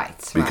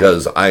 Right.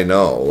 Because I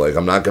know, like,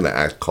 I'm not going to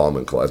act calm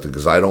and collected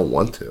because I don't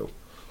want to.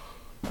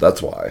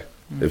 That's why.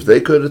 If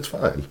they could, it's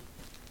fine.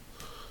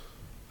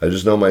 I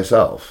just know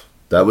myself.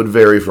 That would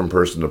vary from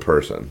person to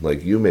person.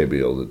 Like, you may be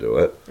able to do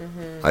it.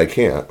 I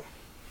can't.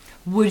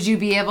 Would you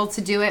be able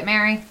to do it,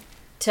 Mary?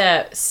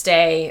 To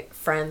stay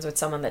friends with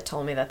someone that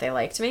told me that they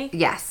liked me?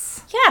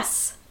 Yes.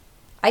 Yes.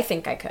 I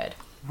think I could.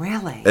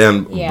 Really?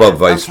 And Yeah. but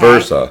vice Okay.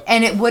 versa.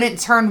 And it wouldn't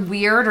turn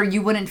weird, or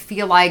you wouldn't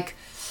feel like,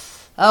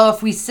 oh,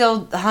 if we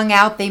still hung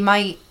out, they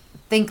might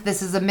think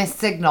this is a missed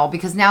signal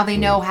because now they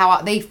know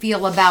how they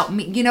feel about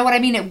me. You know what I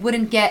mean? It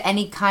wouldn't get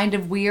any kind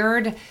of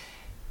weird,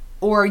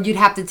 or you'd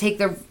have to take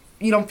the.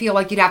 You don't feel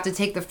like you'd have to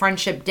take the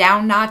friendship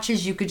down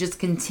notches. You could just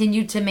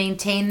continue to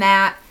maintain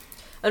that.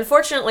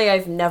 Unfortunately,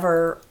 I've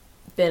never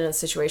been in a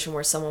situation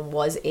where someone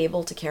was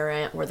able to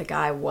carry on, where the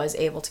guy was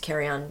able to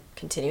carry on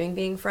continuing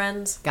being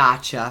friends.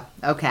 Gotcha.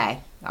 Okay.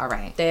 All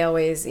right. They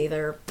always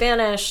either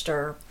vanished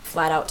or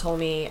flat out told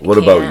me. What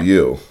about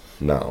you?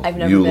 No. I've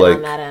never you been like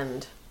on that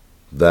end.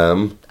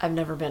 them? I've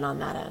never been on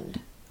that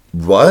end.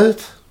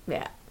 What?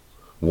 Yeah.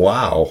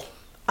 Wow.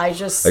 I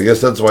guess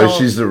that's why don't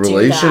she's the do that.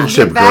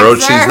 relationship That's girl.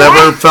 She's right.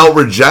 never felt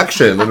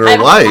rejection in her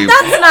life.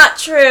 That's not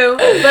true.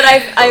 But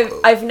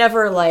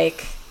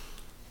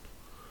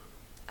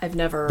I've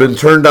never Been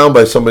turned down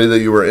by somebody that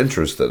you were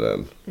interested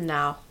in.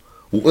 No.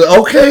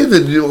 Okay,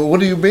 then what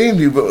do you mean?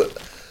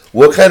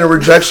 What kind of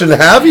rejection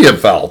have you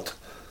felt?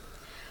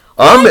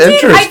 I'm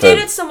interested. I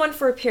dated someone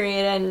for a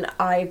period, and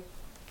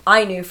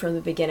I knew from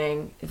the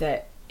beginning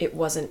that it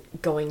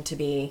wasn't going to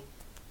be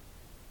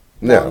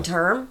long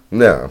term.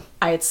 No.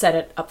 I had said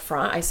it up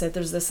front. I said,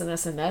 there's this and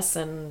this and this,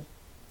 and,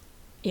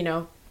 you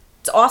know,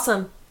 it's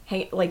awesome,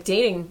 like,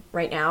 dating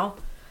right now.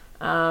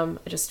 I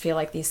just feel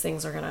like these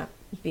things are going to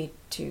be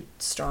too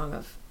strong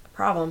of a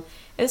problem.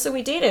 And so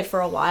we dated for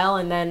a while,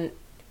 and then,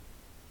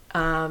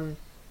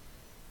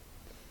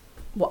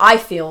 what I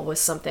feel was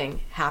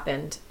something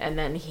happened, and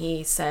then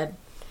he said,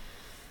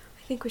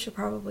 I think we should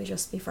probably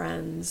just be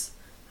friends.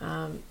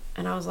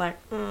 And I was like,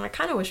 I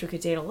kind of wish we could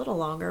date a little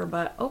longer,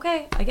 but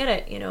okay, I get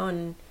it, you know.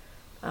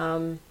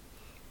 And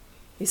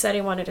he said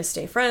he wanted to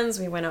stay friends.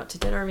 We went out to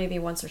dinner maybe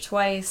once or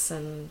twice,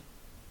 and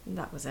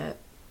that was it.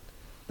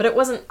 But it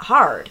wasn't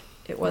hard.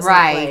 It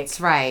wasn't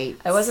right.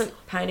 I wasn't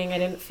pining. I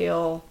didn't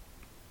feel.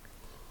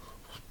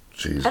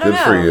 Jeez, I don't good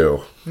for know.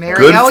 you. Mary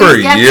good always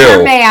for gets you.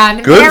 her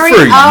man. Good Mary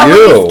for always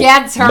you.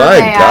 Gets her My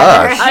man.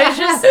 gosh. I was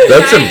just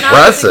That's trying not to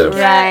impressive.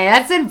 get- Right,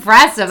 that's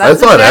impressive. I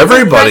thought that's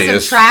everybody impressive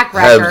has track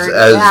record.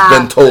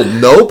 been told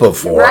no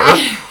before.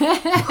 Right.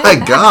 My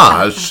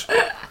gosh.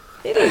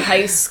 Maybe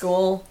high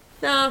school.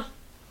 No.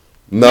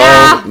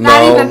 No,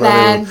 not even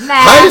then. Nah.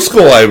 High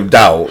school, I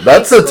doubt.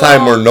 That's the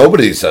time school. where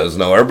nobody says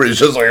no. Everybody's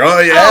just like, oh,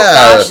 yeah.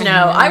 Oh gosh, no.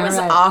 I was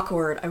Right.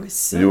 awkward. I was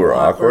so You were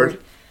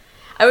awkward?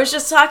 I was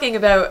just talking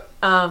about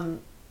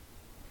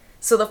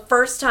so the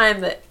first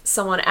time that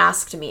someone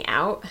asked me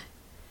out,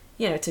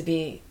 you know, to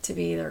be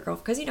their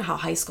girlfriend, because you know how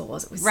high school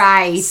was. It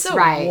was so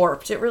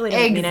warped. It really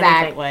didn't mean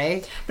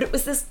anything. But it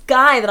was this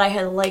guy that I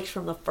had liked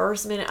from the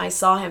first minute I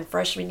saw him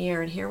freshman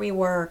year, and here we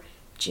were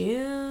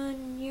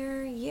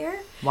junior year?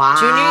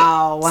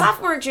 Wow.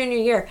 Sophomore, junior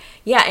year.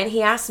 Yeah, and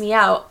he asked me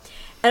out.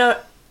 And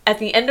at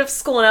the end of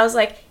school, and I was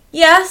like,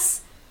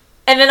 yes.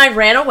 And then I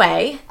ran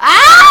away.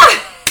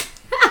 Ah!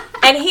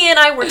 And he and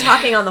I were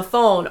talking on the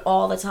phone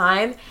all the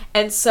time.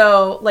 And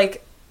so,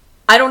 like,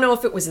 I don't know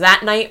if it was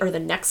that night or the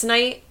next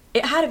night.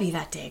 It had to be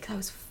that day, because I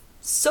was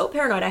so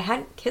paranoid. I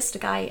hadn't kissed a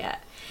guy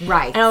yet.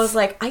 Right. And I was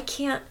like, I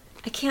can't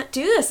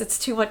do this. It's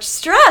too much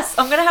stress.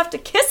 I'm going to have to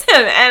kiss him.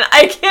 And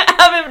I can't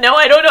have him know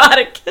I don't know how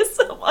to kiss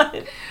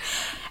someone.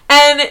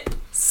 And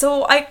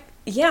so on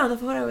the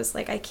phone I was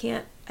like, I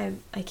can't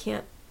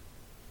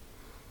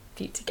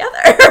be together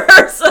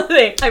or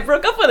something. I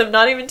broke up with him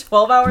not even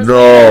 12 hours later.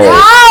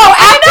 No,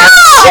 after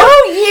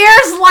 2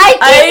 years liking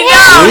I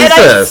know, and I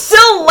Jesus.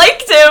 still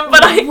liked him,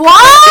 but I...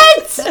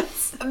 What?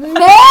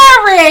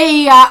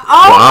 Mary!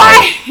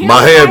 Oh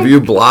My have you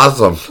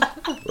blossomed.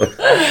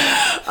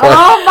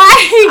 Oh my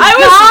I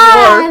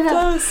god! was warped.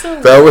 I was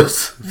so That was...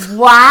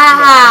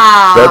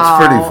 Wow. That's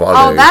pretty funny.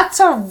 Oh, that's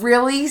a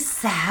really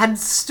sad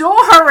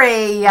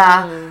story.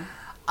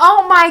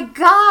 Oh my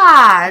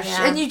gosh.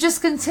 Yeah. And you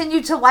just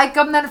continue to like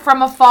him then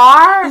from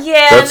afar?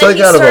 Yeah, That's and then like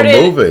he out of a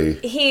started,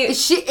 movie. He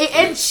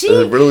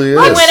It really is.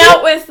 went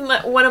out with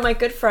one of my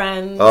good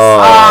friends Oh. for a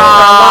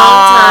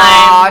long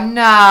time. Oh,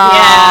 no.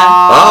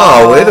 Yeah.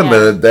 Oh, wait a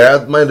minute.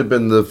 That might have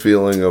been the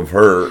feeling of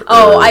hurt.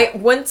 Oh, or-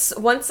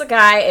 once a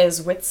guy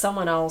is with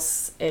someone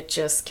else, it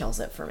just kills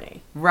it for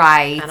me.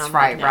 Right, And I'm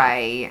like, no.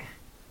 right.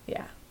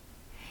 Yeah.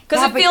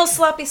 Because Yeah, it but- feels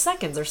sloppy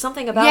seconds or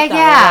something about Yeah, that.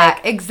 yeah,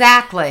 Like,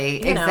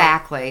 exactly, you know.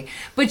 exactly.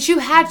 But you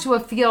had to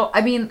have feel. I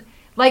mean,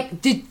 like,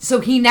 so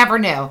he never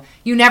knew.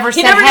 You never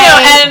he said, never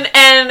hey.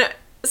 knew,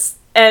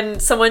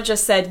 and someone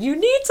just said, you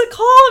need to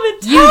call him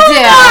and tell You him do.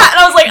 that. And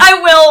I was like,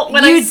 I will.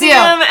 When I You see do.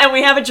 him and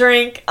we have a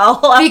drink,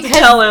 I'll have to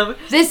tell him.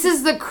 This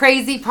is the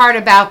crazy part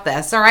about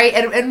this, all right?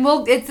 And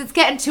it's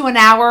getting to an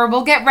hour.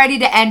 We'll get ready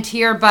to end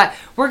here, but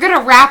we're going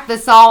to wrap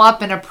this all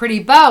up in a pretty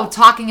bow,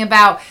 talking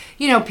about,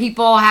 you know,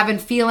 people having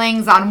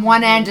feelings on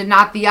one end and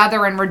not the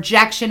other, and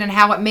rejection and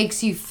how it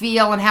makes you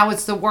feel and how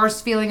it's the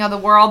worst feeling of the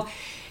world.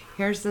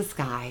 Here's this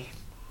guy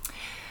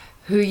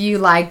who you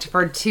liked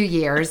for 2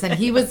 years, and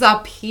he was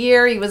up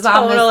here, he was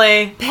on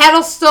this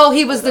pedestal,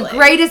 he was the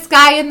greatest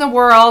guy in the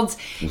world,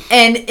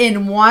 and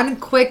in one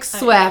quick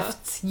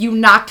swift, you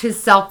knocked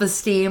his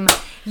self-esteem.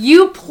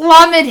 You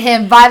plummeted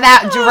him by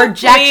that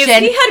rejection. Please.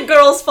 He had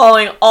girls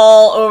falling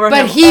all over him.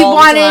 But he all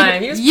wanted the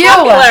time. He was you.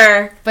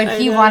 popular. But I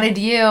he know. wanted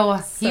you.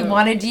 He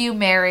wanted you,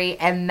 Mary,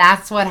 and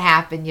that's what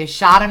happened. You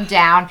shot him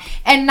down,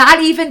 and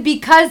not even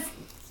because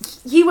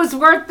he was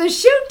worth the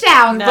shoot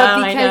down, No, but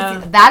I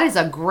because know. that is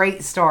a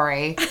great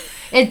story.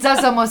 It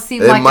does almost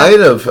seem It like might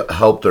have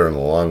helped her in the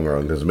long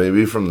run, because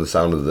maybe from the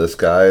sound of this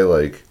guy,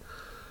 like,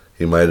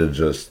 he might have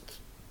just...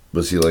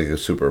 Was he like a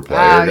super player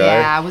guy?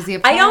 yeah, was he a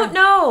player? I don't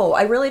know.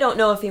 I really don't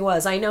know if he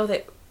was. I know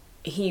that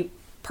he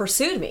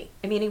pursued me.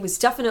 I mean, he was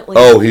definitely...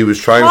 Oh, he was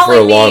trying for a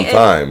calling me long and-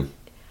 time.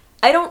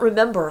 I don't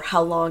remember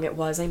how long it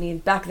was. I mean,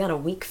 back then a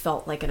week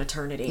felt like an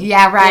eternity.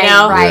 Yeah, right, You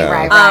know? right,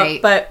 Yeah.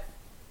 right. But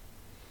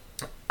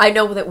I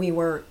know that we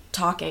were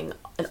talking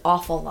an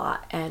awful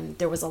lot, and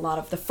there was a lot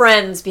of the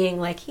friends being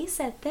like, he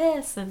said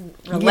this, and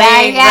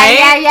relaying, right?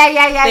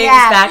 Things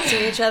back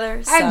to each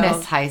other. So. I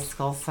miss high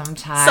school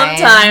sometimes.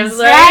 Sometimes,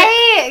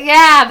 right?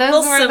 Yeah, those A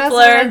little were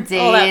simpler, the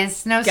all that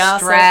days. No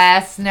gossip.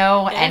 stress,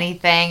 no Yeah.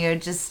 anything. It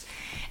would just...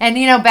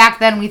 And, back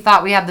then we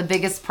thought we had the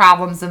biggest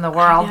problems in the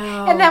world.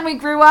 And then we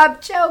grew up,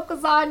 joke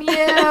was on you,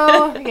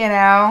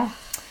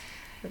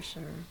 For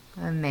sure.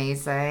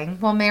 Amazing.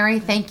 Well, Mary,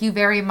 thank you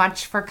very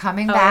much for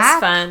coming It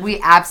back. was fun. We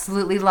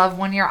absolutely love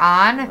when you're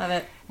on. Love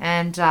it.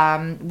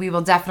 And we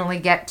will definitely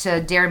get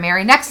to Dare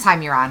Mary next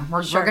time you're on.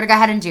 We're going to go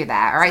ahead and do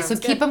that. All right,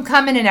 Sounds so keep good. them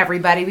coming in,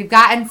 everybody. We've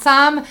gotten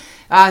some.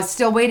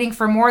 Still waiting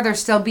for more. They're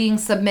still being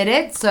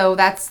submitted. So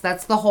that's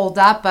the hold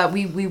up. But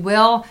we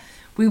will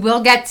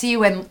get to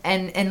you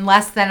in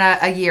less than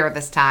a year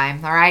this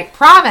time. All right?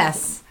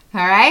 Promise.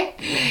 All right?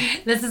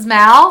 This is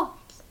Mel.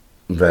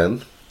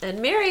 Vin. And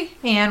Miri.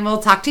 And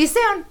we'll talk to you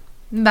soon.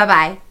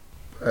 Bye-bye.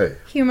 Hey.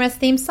 Humorous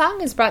theme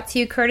song is brought to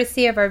you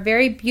courtesy of our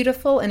very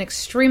beautiful and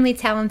extremely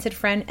talented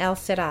friend El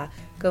Sira.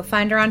 Go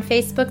find her on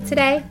Facebook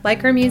today,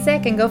 like her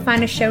music, and go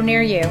find a show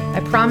near you. I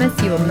promise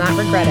you will not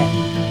regret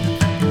it.